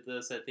started with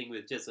this thing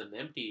with just an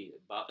empty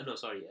no,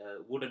 sorry,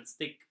 a wooden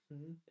stick.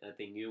 Mm, I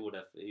think you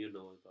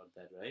know about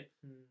that, right?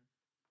 mm,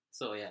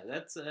 So yeah,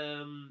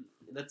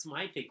 that's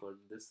my take on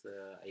this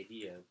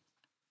idea.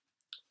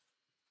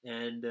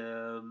 And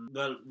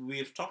well,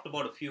 we've talked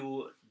about a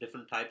few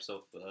different types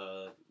of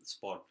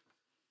sport.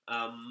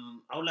 I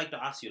would like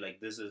to ask you, like,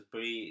 this is a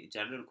pretty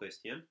general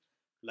question.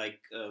 Like,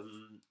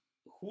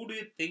 who do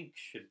you think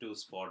should do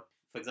sport?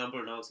 For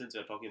example, now since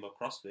we're talking about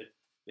CrossFit,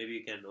 maybe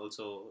you can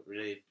also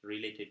relate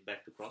it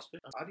back to CrossFit.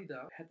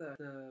 Adidas had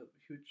a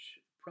huge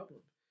problem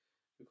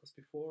because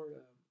before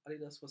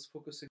Adidas was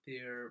focusing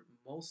their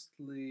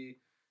mostly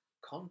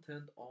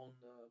content on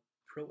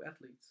pro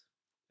athletes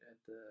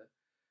and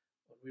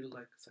on real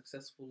like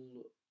successful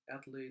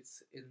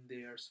athletes in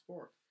their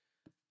sport.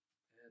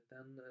 And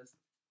then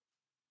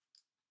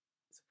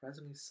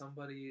surprisingly,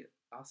 somebody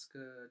asked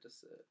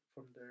just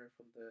from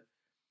the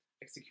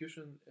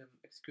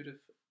executive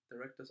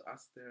directors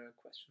asked their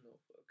question of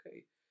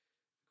okay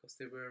because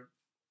they were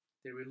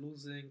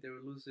losing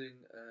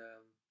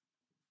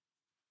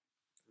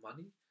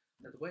money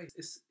that way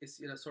is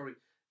sorry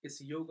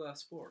is yoga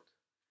sport,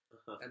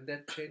 Uh-huh. and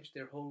that changed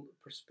their whole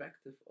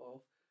perspective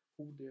of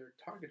who their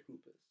target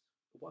group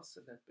was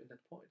in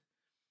that point.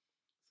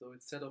 So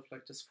instead of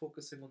like just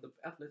focusing on the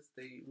athletes,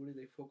 they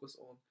focus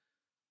on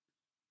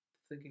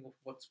thinking of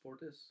what sport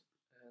is,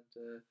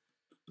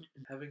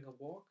 and having a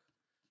walk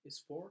is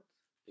sport.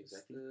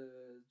 Exactly.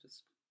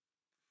 Just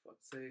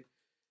let's say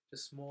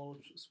just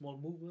small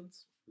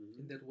movements.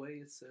 In Hmm. that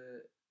way, it's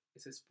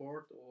a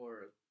sport.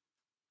 Or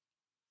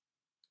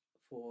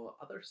for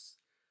others,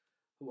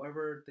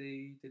 however,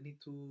 they need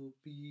to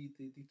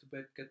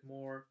get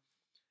more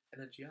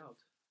energy out,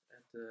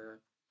 and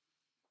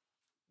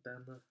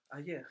then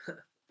yeah,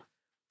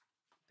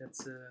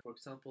 that's for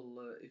example,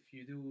 if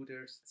you do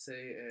there's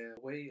say a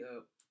way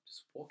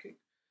just walking,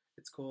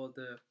 it's called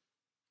the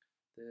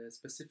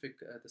specific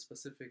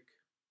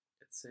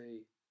let's say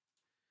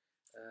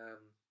um,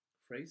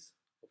 phrase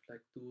of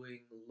like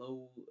doing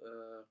low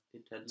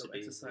Intensity, yeah.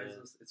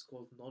 exercises. It's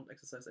called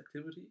non-exercise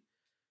activity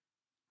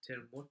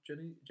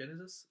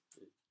thermogenesis.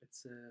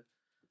 It's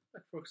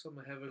like for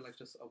example having like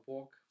just a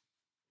walk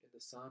in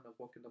the sun, a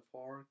walk in the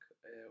park,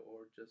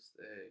 or just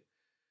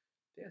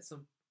yeah,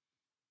 some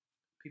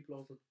people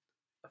also,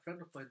 a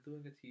friend of mine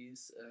doing it,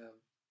 he's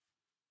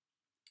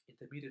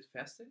intermediate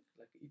fasting,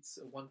 like eats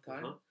one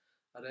time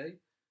Uh-huh. a day,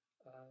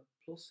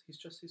 plus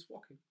he's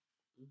walking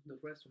Hmm. the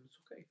rest, and it's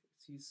okay.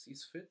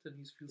 He's fit and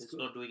he feels It's good.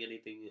 not doing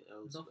anything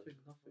else. Nothing,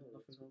 Like, nothing, oh,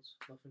 nothing that's else,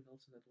 nothing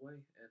else in that way.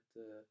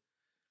 And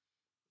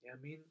yeah, I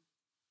mean,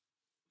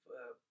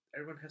 uh,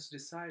 everyone has to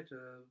decide.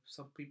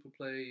 Some people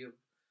play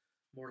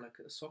more like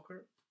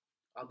soccer.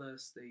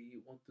 Others they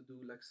want to do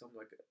like some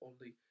like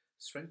only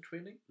strength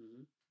training.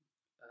 good.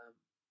 Um,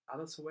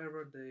 Others,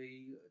 however,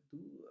 they do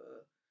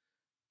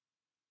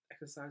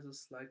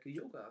exercises like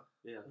yoga,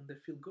 Yeah, and they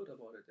feel good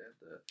about it.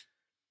 And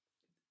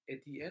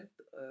at the end,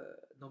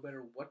 no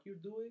matter what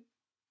you're doing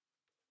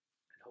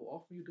and how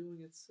often you're doing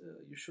it,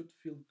 you should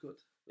feel good,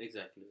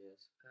 exactly.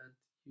 Yes. and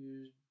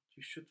you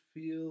should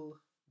feel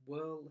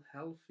well,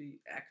 healthy,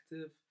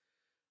 active,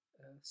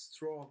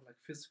 strong, like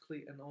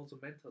physically and also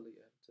mentally.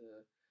 And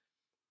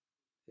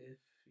if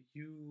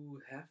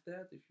you have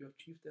that, if you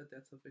achieve that,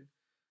 that's something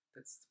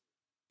that's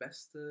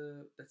that's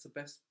the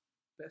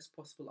best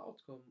possible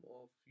outcome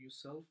of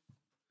yourself.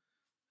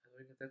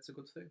 I think that's a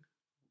good thing.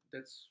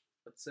 That's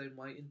let's say,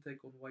 my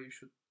intake on why you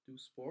should do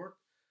sport,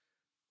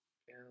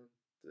 and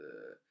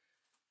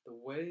the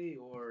way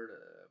or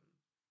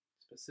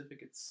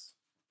specific,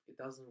 it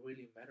doesn't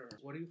really matter.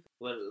 What do you think?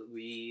 Well,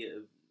 we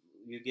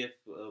you give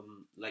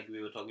like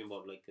we were talking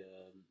about like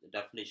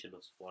definition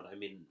of sport. I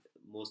mean,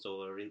 most of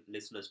our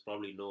listeners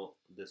probably know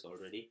this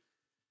already.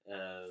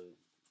 Uh,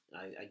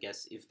 I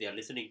guess if they are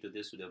listening to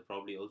this, they're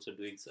probably also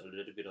doing a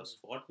little bit of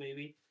sport.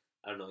 Maybe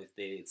I don't know if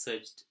they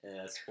searched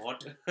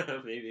sport.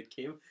 Maybe it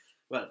came.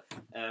 Well,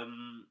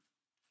 um,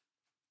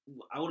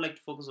 I would like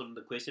to focus on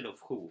the question of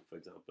who, for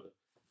example.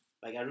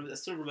 Like I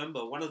still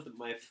remember one of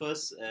my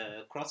first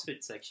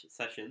CrossFit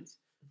sessions.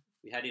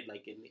 We had it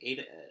like in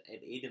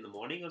at 8 in the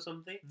morning or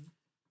something. Mhm.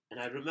 And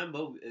I remember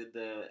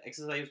the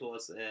exercise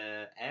was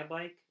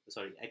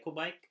echo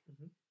bike,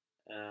 Mhm.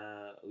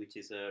 which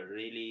is a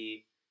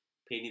really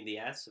pain in the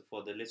ass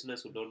for the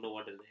listeners who don't know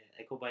what an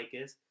echo bike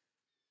is.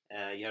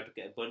 You have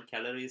to burn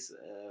calories.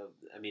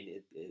 I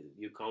mean,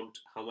 you count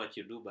how much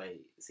you do by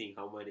seeing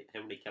how many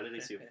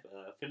calories you've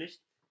finished.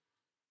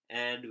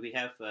 And we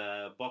have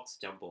box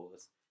jump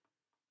overs.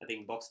 I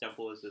think box jump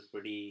overs is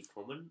pretty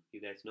common.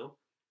 You guys know.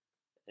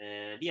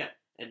 And yeah,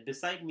 and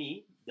beside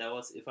me, there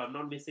was, if I'm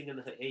not mistaken,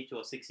 her age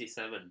was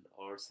 67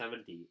 or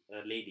 70,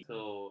 a lady.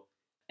 So,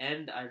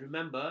 and I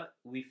remember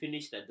we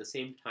finished at the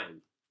same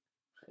time.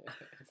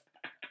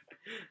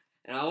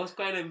 And I was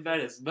quite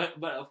embarrassed.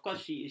 But of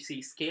course, she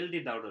scaled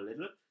it down a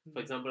little. For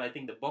example, I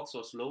think the box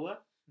was lower,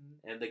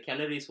 and the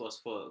calories was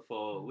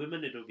for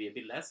women, it would be a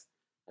bit less.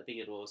 I think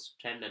it was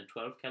 10 and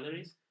 12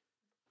 calories.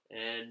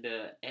 And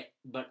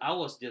but I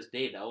was just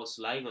dead. I was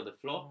lying on the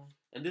floor,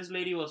 and this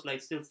lady was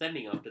like still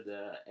standing after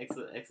the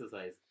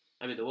exercise.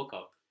 I mean the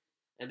workout.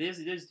 And this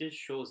just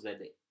shows that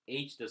the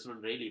age does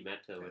not really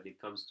matter when it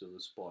comes to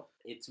sport.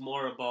 It's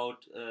more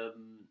about,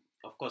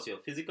 of course, your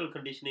physical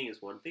conditioning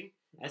is one thing.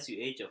 As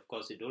you age, of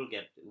course, it will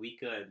get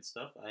weaker and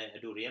stuff. I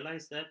do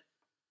realize that,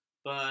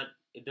 but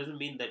it doesn't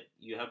mean that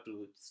you have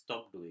to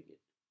stop doing it.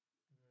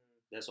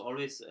 There's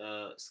always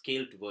a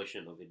scaled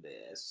version of it,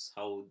 as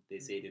how they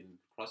say it in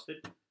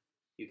CrossFit.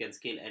 You can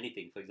scale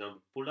anything. For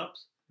example,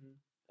 pull-ups.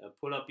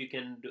 Pull-up, you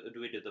can do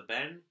it with a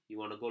band. You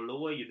want to go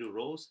lower, you do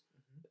rows,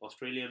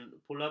 Australian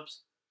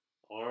pull-ups,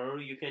 or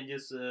you can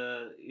just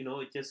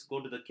just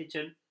go to the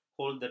kitchen,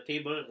 hold the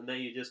table, and then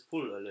you just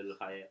pull a little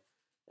higher,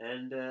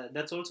 and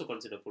that's also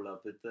considered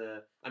pull-up.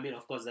 I mean,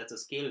 of course, that's a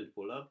scaled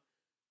pull-up.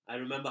 I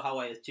remember how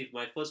I achieved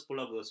my first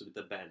pull-up was with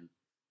a band.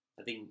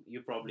 I think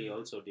you probably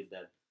also did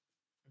that.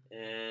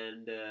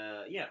 And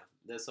yeah,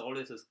 there's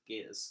always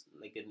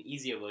like an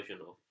easier version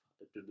of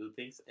to do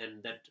things,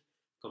 and that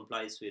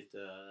complies with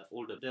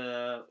older.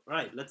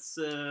 Right, let's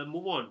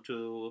move on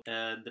to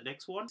the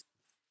next one.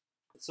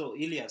 So,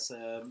 Elias,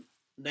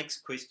 next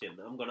question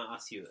I'm gonna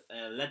ask you.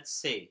 Let's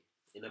say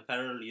in a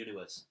parallel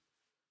universe,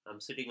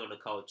 I'm sitting on a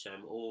couch,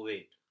 I'm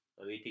overweight,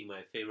 I'm eating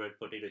my favorite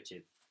potato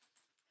chip,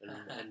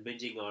 and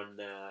binging on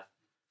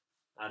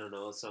I don't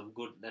know, some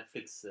good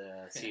Netflix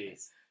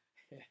series.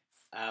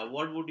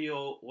 What would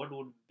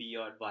be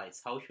your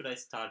advice? How should I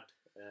start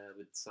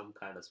with some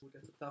kind of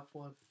That's a tough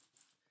one.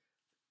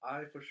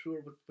 I for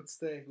sure would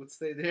stay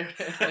there.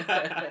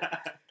 I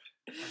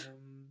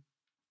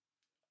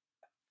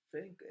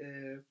think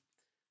the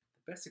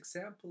best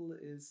example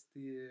is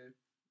the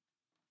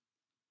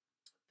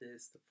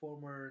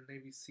former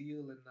Navy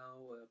SEAL and now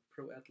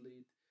pro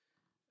athlete,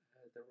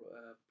 the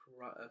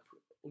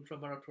ultra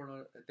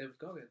marathoner David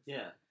Goggins.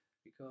 Yeah.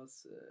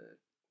 Because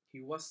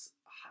he was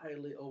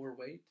highly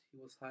overweight. He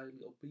was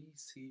highly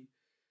obese. He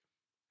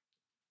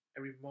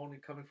every morning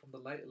coming from the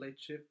late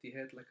shift, he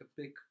had like a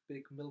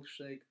big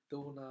milkshake,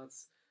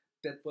 donuts.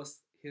 That was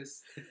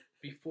his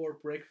before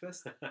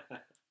breakfast.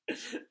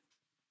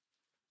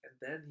 And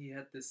then he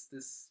had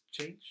this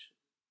change,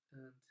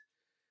 and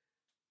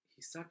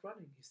he started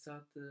running. He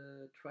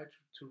started try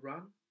to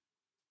run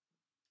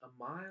a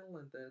mile,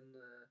 and then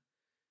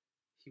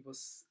he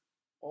was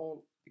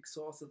all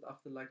exhausted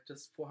after like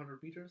just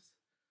 400 meters.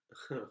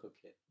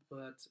 Okay.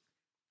 But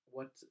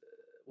what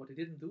what he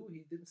didn't do,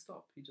 he didn't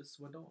stop. He just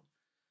went on.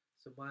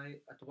 So my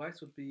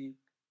advice would be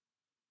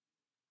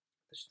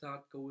to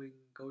start going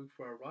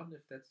for a run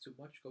if that's too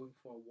much, going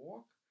for a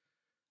walk,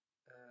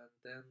 and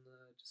then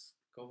just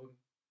going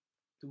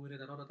doing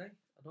it another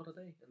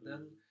day, and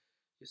then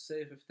you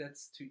say if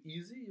that's too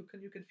easy,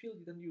 you can feel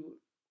then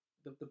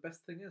the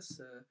best thing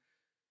is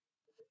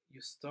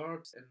you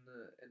start and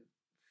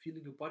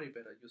feeling your body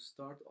better. You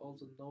start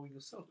also knowing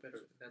yourself better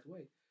in that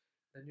way.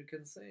 Then you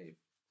can say,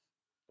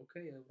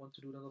 okay, I want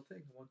to do another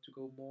thing. I want to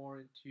go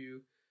more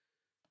into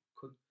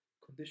con-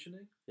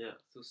 conditioning. Yeah.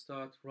 So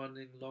start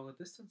running longer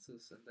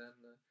distances, and then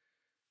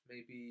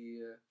maybe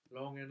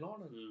longer and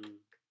longer,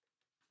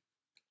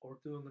 or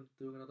doing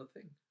another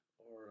thing,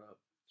 or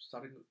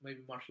starting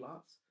maybe martial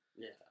arts.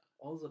 Yeah.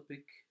 Also a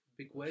big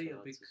way, a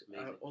big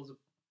also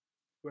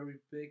very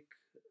big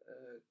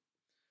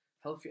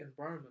healthy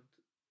environment,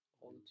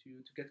 also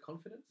to get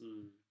confidence.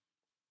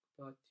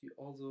 But you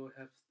also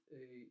have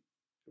a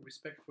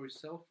respect for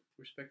yourself,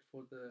 respect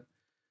for the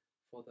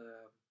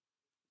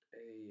a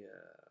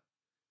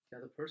the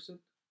other person,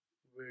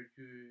 where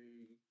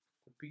you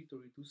compete or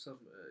you do some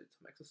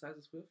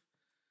exercises with.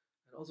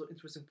 And also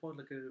interesting point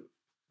like a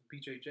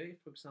BJJ,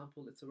 for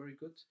example, it's a very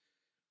good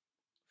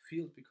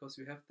field because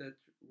you have that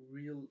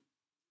real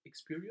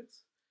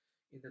experience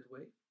in that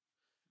way.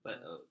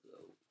 But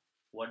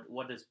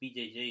what does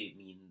BJJ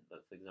mean,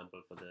 for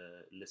example, for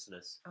the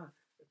listeners?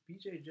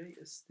 BJJ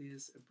is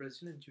this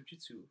Brazilian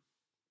Jiu-Jitsu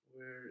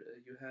where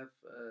you have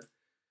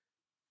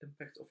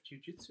impact of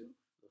Jiu-Jitsu,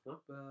 Uh-huh.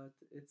 but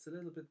it's a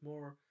little bit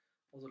more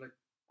also like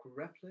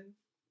grappling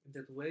in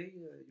that way.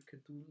 You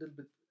can do a little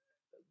bit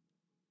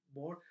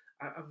more.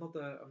 I'm not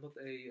an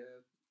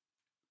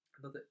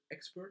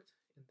expert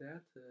in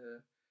that,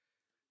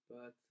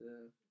 but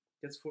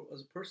that's for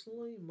as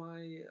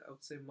personally I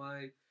would say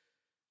my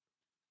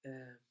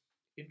uh,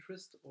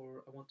 interest,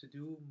 or I want to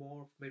do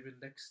more maybe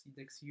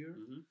next year,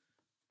 Mm-hmm.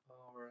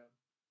 or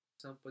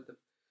example the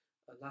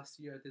last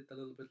year I did a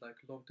little bit like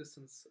long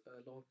distance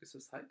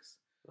hikes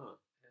Oh,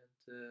 and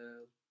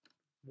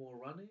more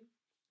running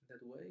in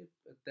that way.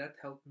 But that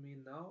helped me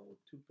now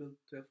to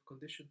have a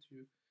condition to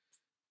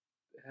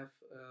have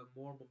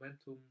more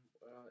momentum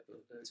in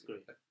that's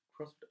great. like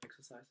CrossFit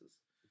exercises.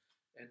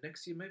 And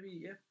next year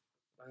maybe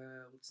I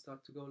would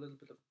start to go a little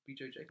bit of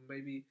BJJ.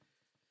 Maybe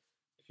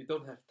if you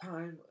don't have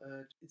time,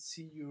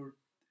 see your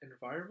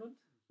environment.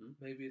 Mm-hmm.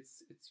 Maybe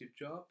it's your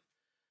job.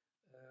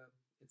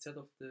 Instead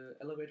of the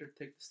elevator,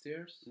 take the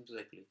stairs.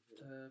 Exactly.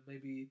 Yeah.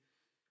 Maybe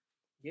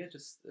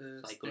just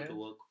Cycle to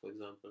work, for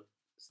example.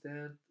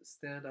 stand.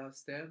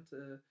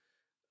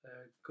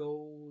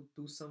 Go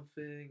do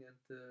something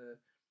and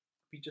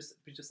be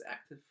just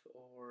active,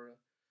 or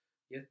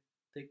yeah,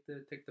 take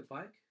the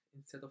bike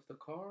instead of the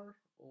car,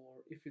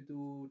 or if you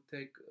do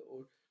take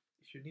or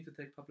if you need to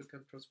take public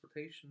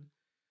transportation,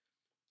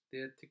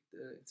 take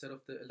instead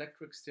of the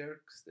electric stairs,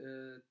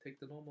 take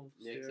the normal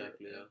Yeah, stair.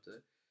 exactly. And, Yeah.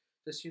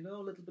 just a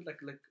little bit like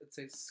let's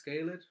say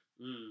scale it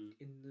Mm.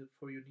 in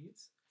for your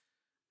needs,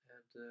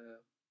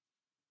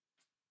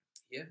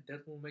 and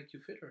that will make you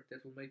fitter.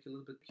 That will make you a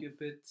little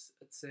bit,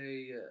 let's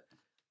say,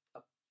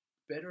 a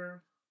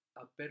better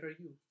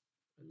you.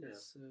 And Yeah.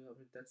 that's I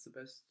mean that's the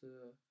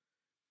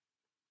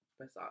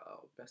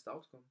best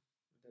outcome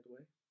in that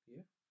way.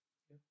 Yeah.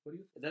 What do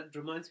you think? That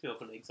reminds me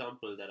of an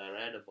example that I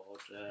read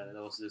about.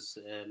 There was this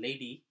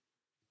lady.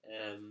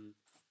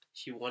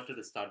 She wanted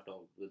to start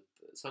off with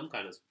some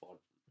kind of sport,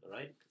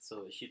 right?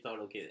 So she thought,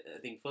 okay, I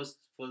think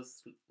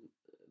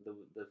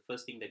the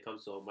first thing that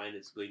comes to our mind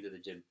is going to the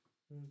gym,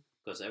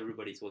 because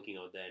everybody's working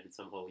out there, and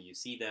somehow you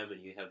see them,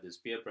 and you have this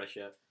peer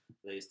pressure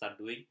that you start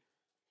doing.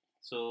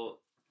 So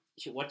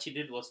what she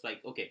did was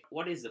like, okay,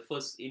 what is the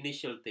first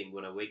initial thing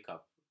when I wake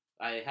up?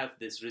 I have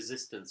this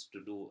resistance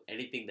to do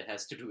anything that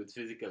has to do with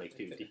physical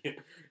activity.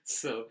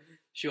 So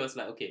she was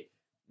like, okay,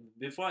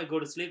 before I go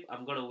to sleep,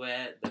 I'm gonna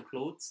wear the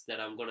clothes that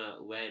I'm gonna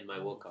wear in my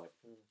workout.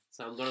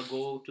 So I'm gonna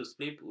go to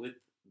sleep with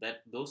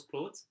those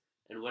clothes,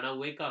 and when I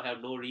wake up, I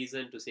have no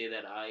reason to say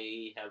that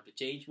I have to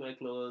change my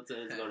clothes and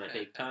it's gonna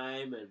take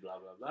time and blah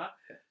blah blah.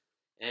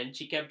 And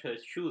she kept her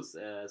shoes,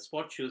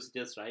 sport shoes,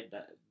 just right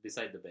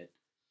beside the bed.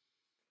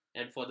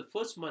 And for the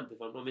first month,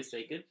 if I'm not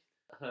mistaken,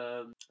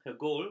 her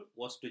goal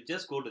was to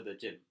just go to the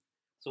gym.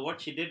 So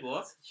what she did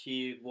was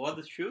she wore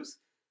the shoes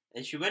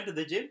and she went to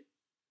the gym,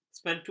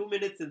 spent 2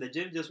 minutes in the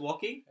gym just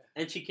walking,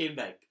 and she came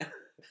back.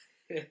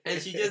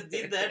 And she just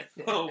did that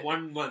for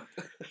 1 month.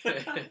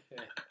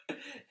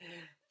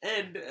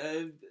 And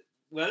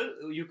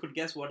well, you could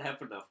guess what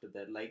happened after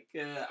that. Like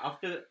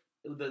after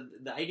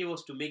the idea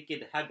was to make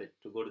it a habit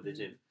to go to the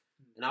gym,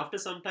 and after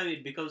some time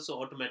it becomes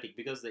so automatic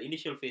because the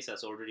initial phase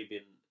has already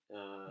been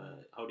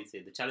how do you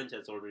say, the challenge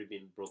has already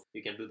been broken.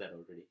 You can do that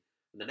already.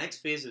 And the next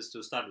phase is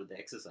to start with the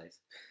exercise.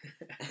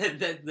 And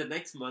then the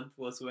next month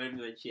was when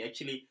she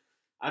actually,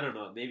 I don't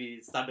know, maybe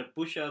started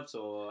push-ups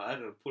or I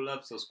don't know,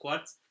 pull-ups or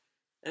squats.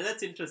 And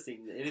that's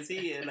interesting. And you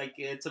see, like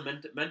it's a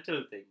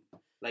mental thing.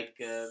 Like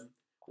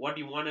what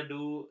you want to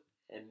do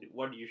and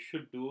what you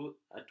should do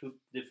are two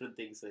different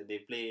things.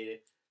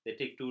 They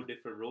take two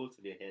different roles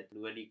in your head.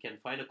 And when you can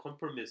find a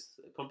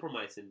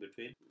compromise in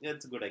between,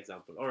 that's a good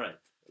example. All right,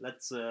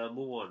 let's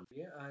move on.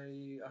 Yeah,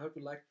 I hope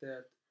you like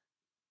that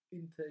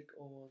intake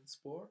on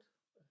sport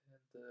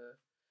and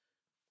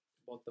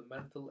about the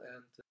mental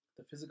and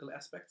the physical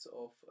aspects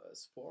of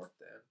sport,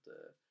 and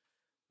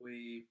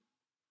we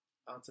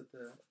answered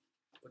the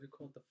what do you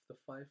call the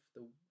five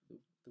the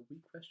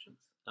weak questions,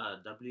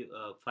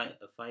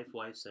 Five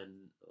wives and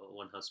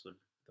one husband.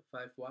 the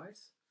five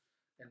whys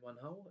and one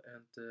how,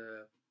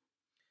 and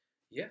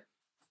yeah,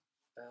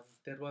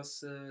 there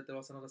was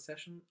another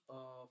session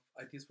of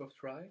Ideas Worth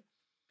Try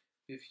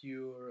with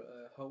your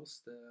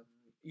host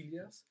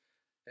Ilias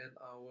and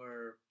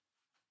our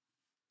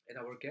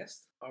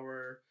guest,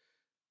 our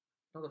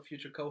not a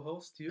future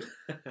co-host, you,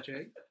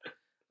 Jay,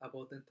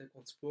 about intake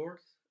on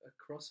sport,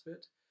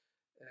 CrossFit,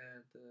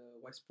 and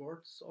why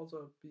sports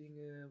also being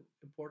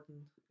important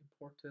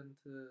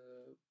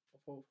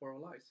for our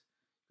lives.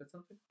 Got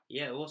something?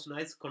 Yeah, it was a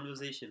nice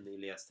conversation,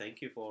 Elias.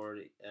 Thank you for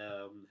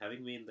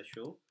having me in the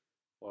show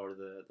or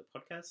the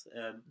podcast.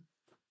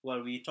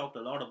 Well, we talked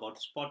a lot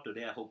about sport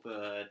today. I hope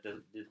it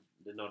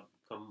did not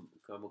come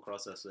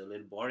across as a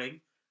little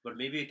boring. But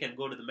maybe we can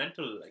go to the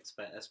mental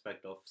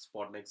aspect of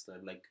sport next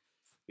time. Like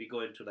we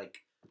go into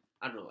like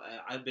I don't know.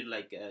 I've been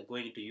like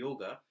going into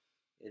yoga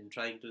and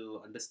trying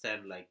to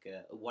understand like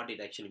what it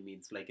actually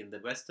means. Like in the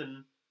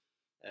Western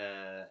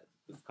uh,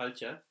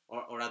 culture,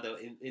 or rather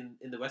in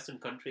the Western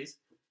countries,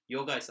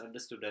 yoga is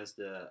understood as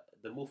the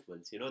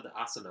movements. You know, the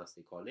asanas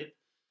they call it,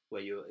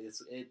 where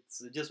it's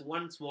just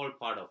one small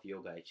part of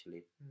yoga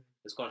actually. Mm.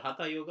 It's called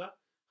hatha yoga.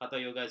 Hatha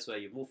yoga is where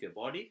you move your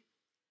body,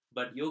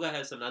 but yoga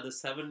has another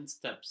 7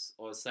 steps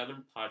or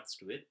 7 parts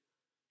to it,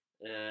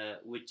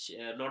 which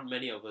not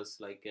many of us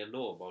like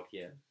know about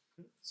here.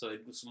 Mhm. So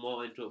it was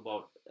more into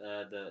about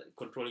the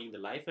controlling the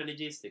life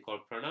energies they call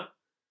prana,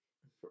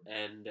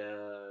 and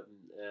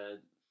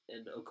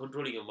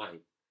controlling your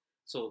mind.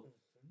 So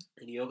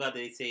in yoga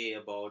they say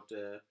about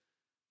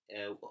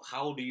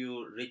how do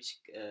you reach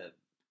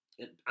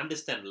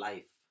understand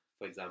life,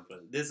 for example.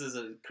 This is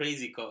a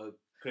crazy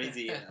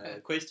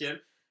question,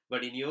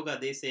 but in yoga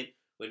they say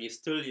when you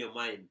still your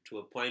mind to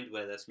a point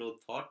where there's no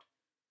thought,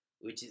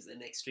 which is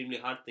an extremely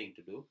hard thing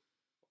to do,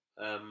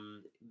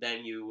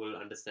 then you will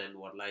understand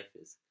what life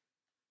is.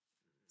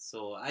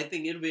 So I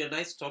think it'll be a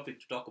nice topic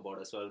to talk about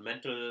as well.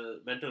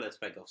 Mental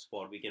aspect of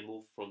sport. We can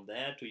move from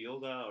there to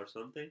yoga or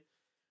something.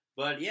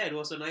 But yeah, it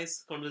was a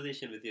nice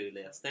conversation with you,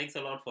 Elias. Thanks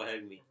a lot for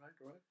having me. All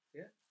right.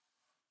 Yeah,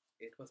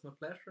 it was my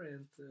pleasure.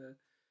 And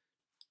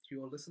to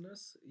your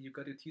listeners, you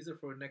got your teaser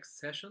for our next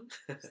session.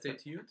 Stay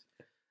tuned.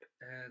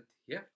 And yeah,